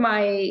kind of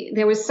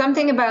there was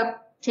something about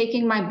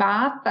taking my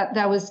bath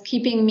that was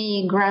keeping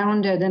me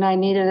grounded, and I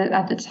needed it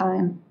at the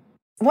time.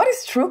 What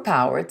is true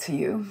power to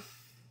you?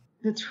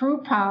 The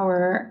true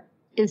power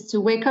is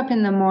to wake up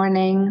in the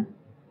morning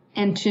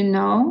and to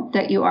know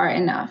that you are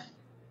enough.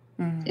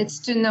 It's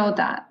to know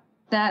that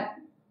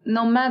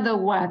no matter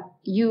what,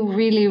 you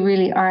really,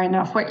 really are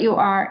enough. What you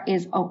are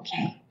is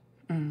okay.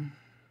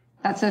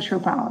 That's a true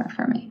power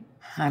for me.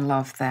 I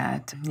love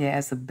that.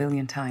 Yes, 1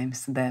 billion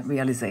times that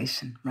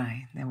realization,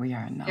 right? That we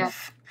are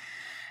enough.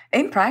 Yeah.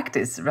 In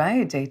practice,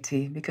 right,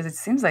 JT? Because it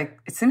seems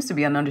to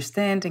be an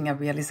understanding, a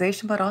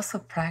realization, but also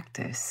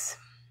practice.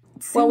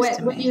 Well,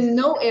 when you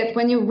know it,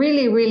 when you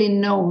really, really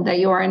know that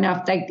you are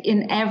enough, like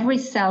in every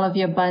cell of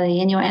your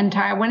body, in your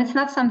entire, when it's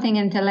not something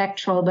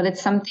intellectual, but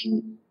it's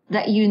something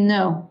that you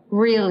know,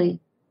 really,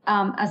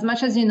 as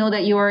much as you know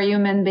that you are a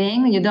human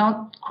being, you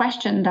don't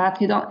question that.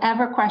 You don't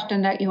ever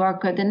question that you are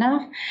good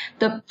enough.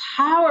 The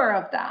power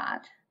of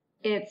that,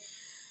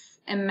 it's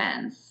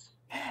immense.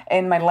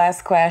 And my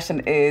last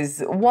question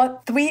is,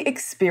 what 3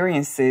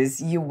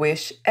 experiences you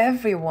wish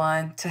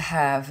everyone to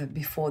have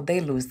before they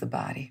lose the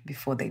body,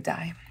 before they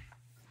die?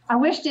 I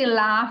wish they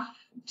laugh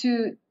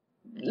to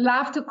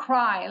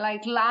cry,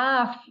 like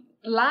laugh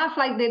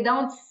like they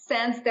don't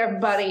sense their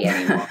body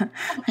anymore.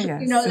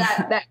 Yes. You know,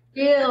 that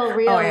real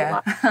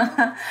laugh.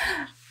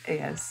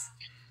 Yes.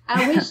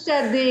 I wish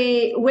that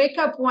they wake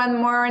up one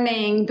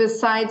morning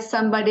beside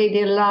somebody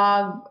they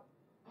love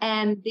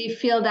and they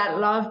feel that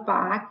love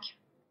back,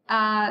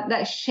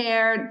 that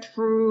shared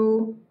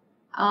through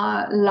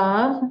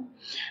love.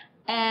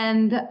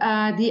 And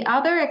the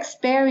other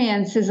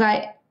experience is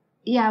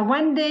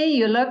one day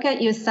you look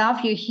at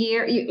yourself, you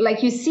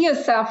see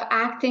yourself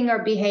acting or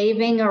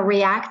behaving or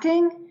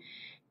reacting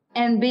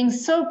and being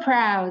so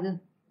proud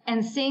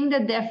and seeing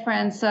the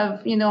difference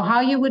of,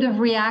 how you would have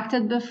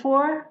reacted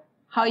before,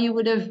 how you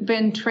would have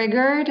been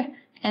triggered,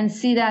 and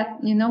see that,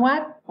 you know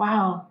what?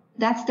 Wow,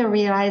 that's the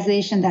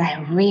realization that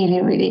I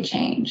really, really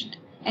changed.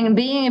 And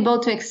being able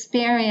to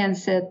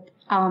experience it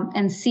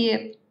and see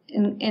it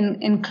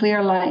in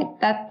clear light,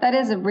 that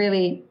is a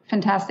really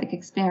fantastic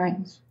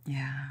experience.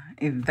 Yeah.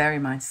 It very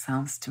much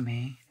sounds to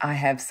me. I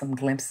have some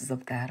glimpses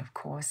of that, of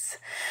course.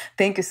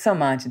 Thank you so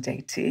much,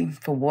 JT,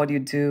 for what you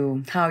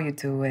do, how you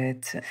do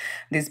it,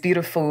 this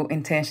beautiful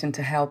intention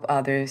to help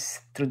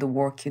others through the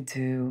work you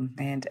do,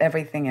 and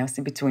everything else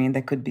in between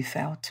that could be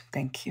felt.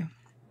 Thank you.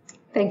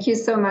 Thank you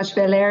so much,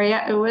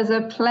 Valeria. It was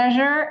a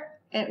pleasure.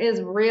 It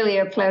is really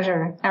a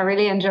pleasure. I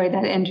really enjoyed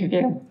that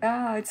interview.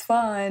 It's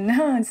fun.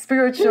 It's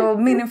spiritual,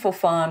 meaningful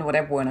fun,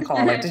 whatever you want to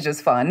call it. It's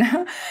just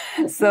fun.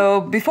 So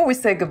before we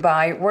say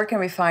goodbye, where can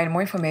we find more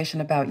information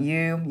about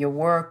you, your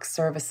work,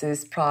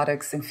 services,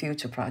 products, and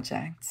future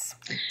projects?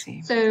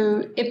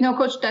 So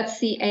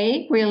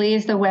hypnocoach.ca really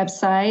is the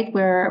website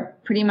where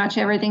pretty much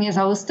everything is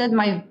hosted.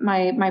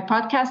 My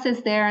podcast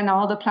is there and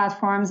all the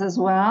platforms as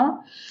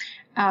well.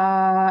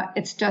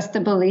 It's Just a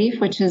Belief,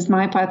 which is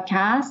my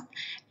podcast.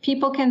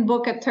 People can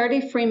book a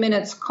 33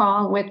 minutes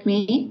call with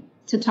me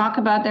to talk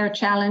about their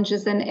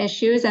challenges and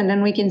issues, and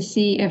then we can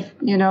see if,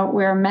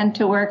 we're meant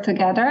to work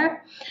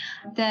together.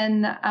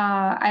 Then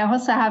I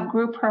also have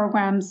group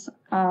programs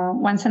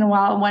once in a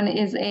while. One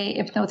is a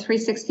Hypno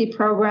 360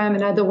 program.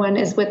 Another one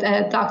is with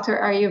a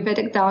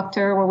Ayurvedic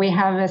doctor, where we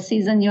have a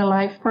Season Your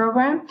Life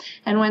program.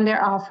 And when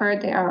they're offered,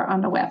 they are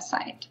on the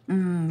website.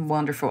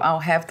 Wonderful. I'll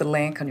have the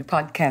link on your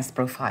podcast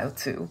profile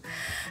too.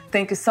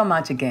 Thank you so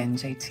much again,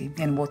 JT,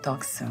 and we'll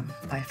talk soon.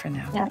 Bye for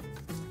now. Yeah.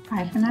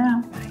 Bye for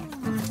now. Bye.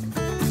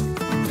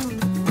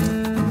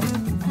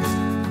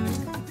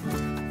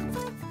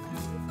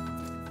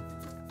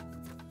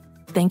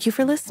 Thank you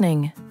for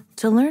listening.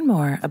 To learn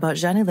more about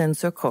Janylène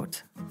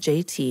Surcote,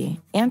 JT,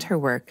 and her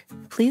work,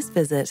 please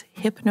visit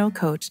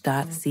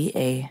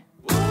hypnocoach.ca.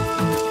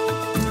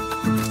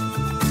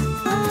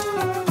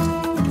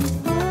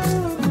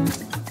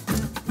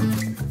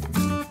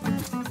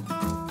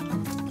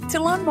 To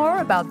learn more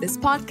about this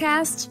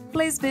podcast,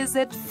 please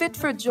visit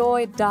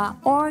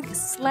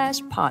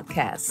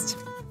fitforjoy.org/podcast.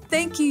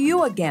 Thank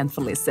you again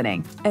for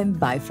listening, and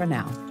bye for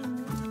now.